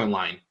three-point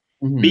line.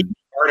 Mm-hmm. Being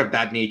part of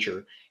that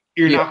nature,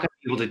 you're not going to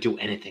be able to do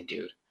anything,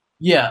 dude.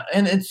 Yeah,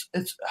 and it's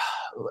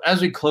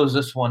as we close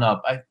this one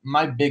up,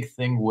 my big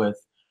thing with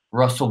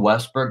Russell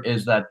Westbrook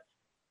is that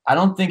I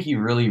don't think he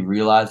really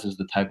realizes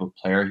the type of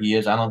player he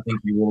is. I don't think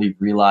he really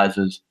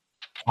realizes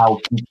how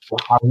he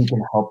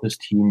can help his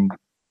team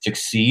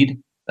succeed.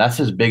 That's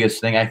his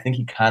biggest thing. I think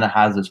he kind of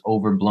has this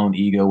overblown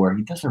ego where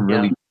he doesn't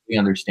really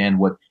understand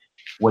what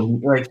he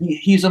like.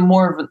 He's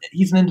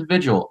an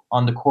individual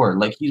on the court.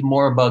 Like he's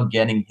more about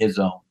getting his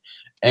own.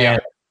 And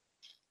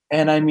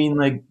I mean,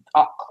 like,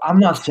 I'm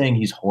not saying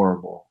he's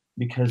horrible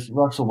because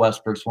Russell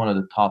Westbrook's one of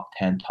the top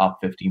 10, top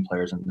 15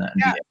 players in the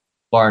NBA,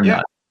 bar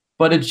none.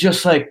 But it's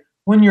just like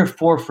when you're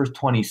 4 for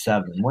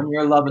 27, when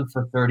you're 11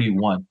 for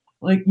 31,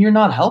 like you're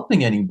not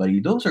helping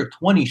anybody. Those are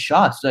 20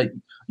 shots that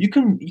you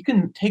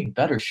can take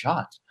better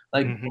shots.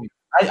 Like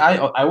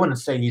I wouldn't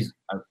say he's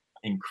an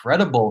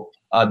incredible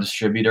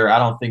distributor. I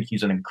don't think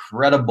he's an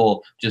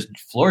incredible just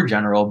floor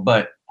general,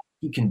 but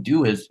he can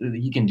do a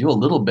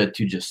little bit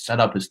to just set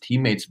up his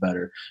teammates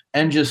better.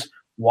 And just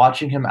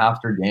watching him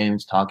after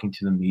games, talking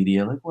to the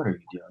media, like, what are you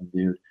doing,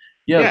 dude?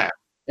 Yeah.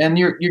 And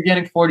you're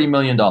getting $40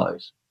 million.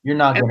 You're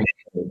not going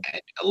to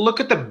look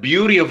at the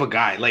beauty of a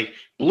guy like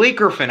Blake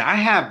Griffin. I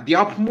have the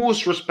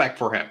utmost respect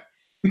for him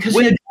because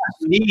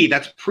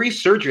that's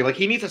pre-surgery. Like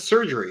he needs a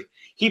surgery.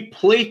 He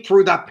played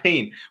through that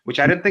pain, which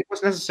I didn't think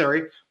was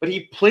necessary, but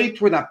he played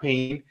through that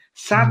pain,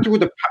 sat through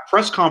the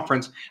press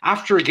conference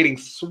after getting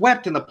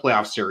swept in the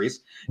playoff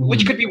series,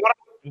 which could be one of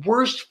the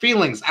worst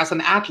feelings as an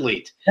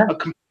athlete, a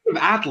competitive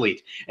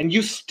athlete. And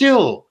you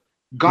still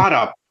got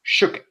up,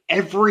 shook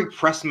every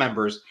press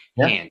member's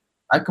hand.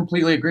 I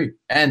completely agree.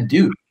 And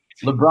dude,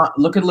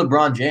 look at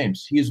LeBron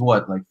James. He's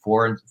what, like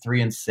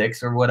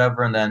 4-3-6 or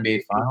whatever in the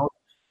NBA Finals.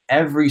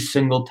 Every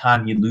single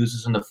time he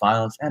loses in the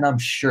finals, and I'm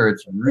sure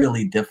it's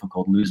really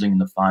difficult losing in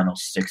the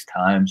finals 6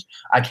 times.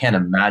 I can't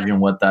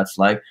imagine what that's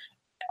like.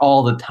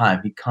 All the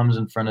time, he comes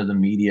in front of the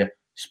media,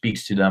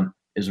 speaks to them,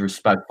 is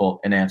respectful,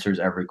 and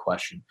answers every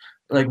question.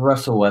 Like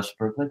Russell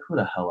Westbrook, like who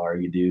the hell are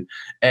you, dude?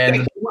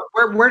 And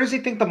where does he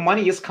think the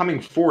money is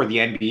coming for the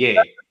NBA?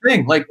 That's the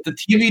thing, like the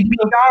TV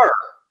deal.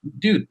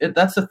 Dude,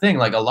 that's the thing.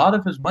 Like a lot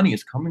of his money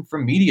is coming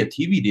from media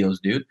TV deals,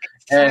 dude.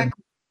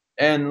 Exactly.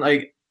 And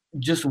like.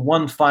 Just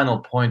one final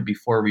point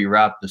before we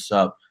wrap this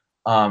up.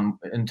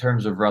 In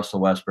terms of Russell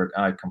Westbrook,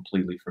 I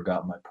completely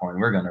forgot my point.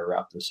 We're going to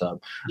wrap this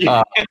up.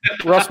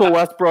 Russell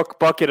Westbrook,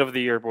 bucket of the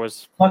year,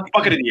 boys.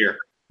 Bucket of the year.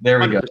 There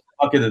we 100%. Go.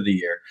 Bucket of the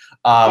year.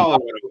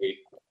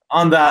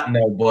 On that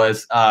note,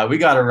 boys, we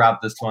got to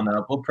wrap this one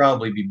up. We'll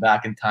probably be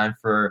back in time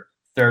for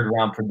third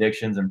round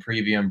predictions and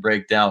preview and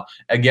breakdown.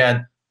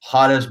 Again,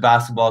 hottest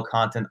basketball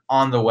content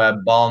on the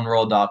web,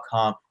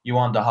 ballandroll.com. You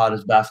want the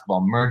hottest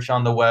basketball merch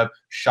on the web,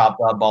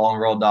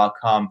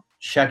 shop.ballandroll.com.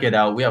 Check it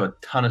out. We have a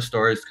ton of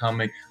stories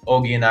coming.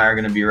 Ogie and I are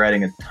going to be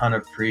writing a ton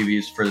of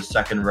previews for the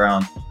second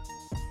round.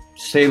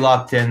 Stay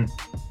locked in.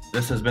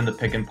 This has been the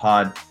Pick and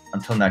Pod.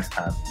 Until next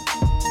time.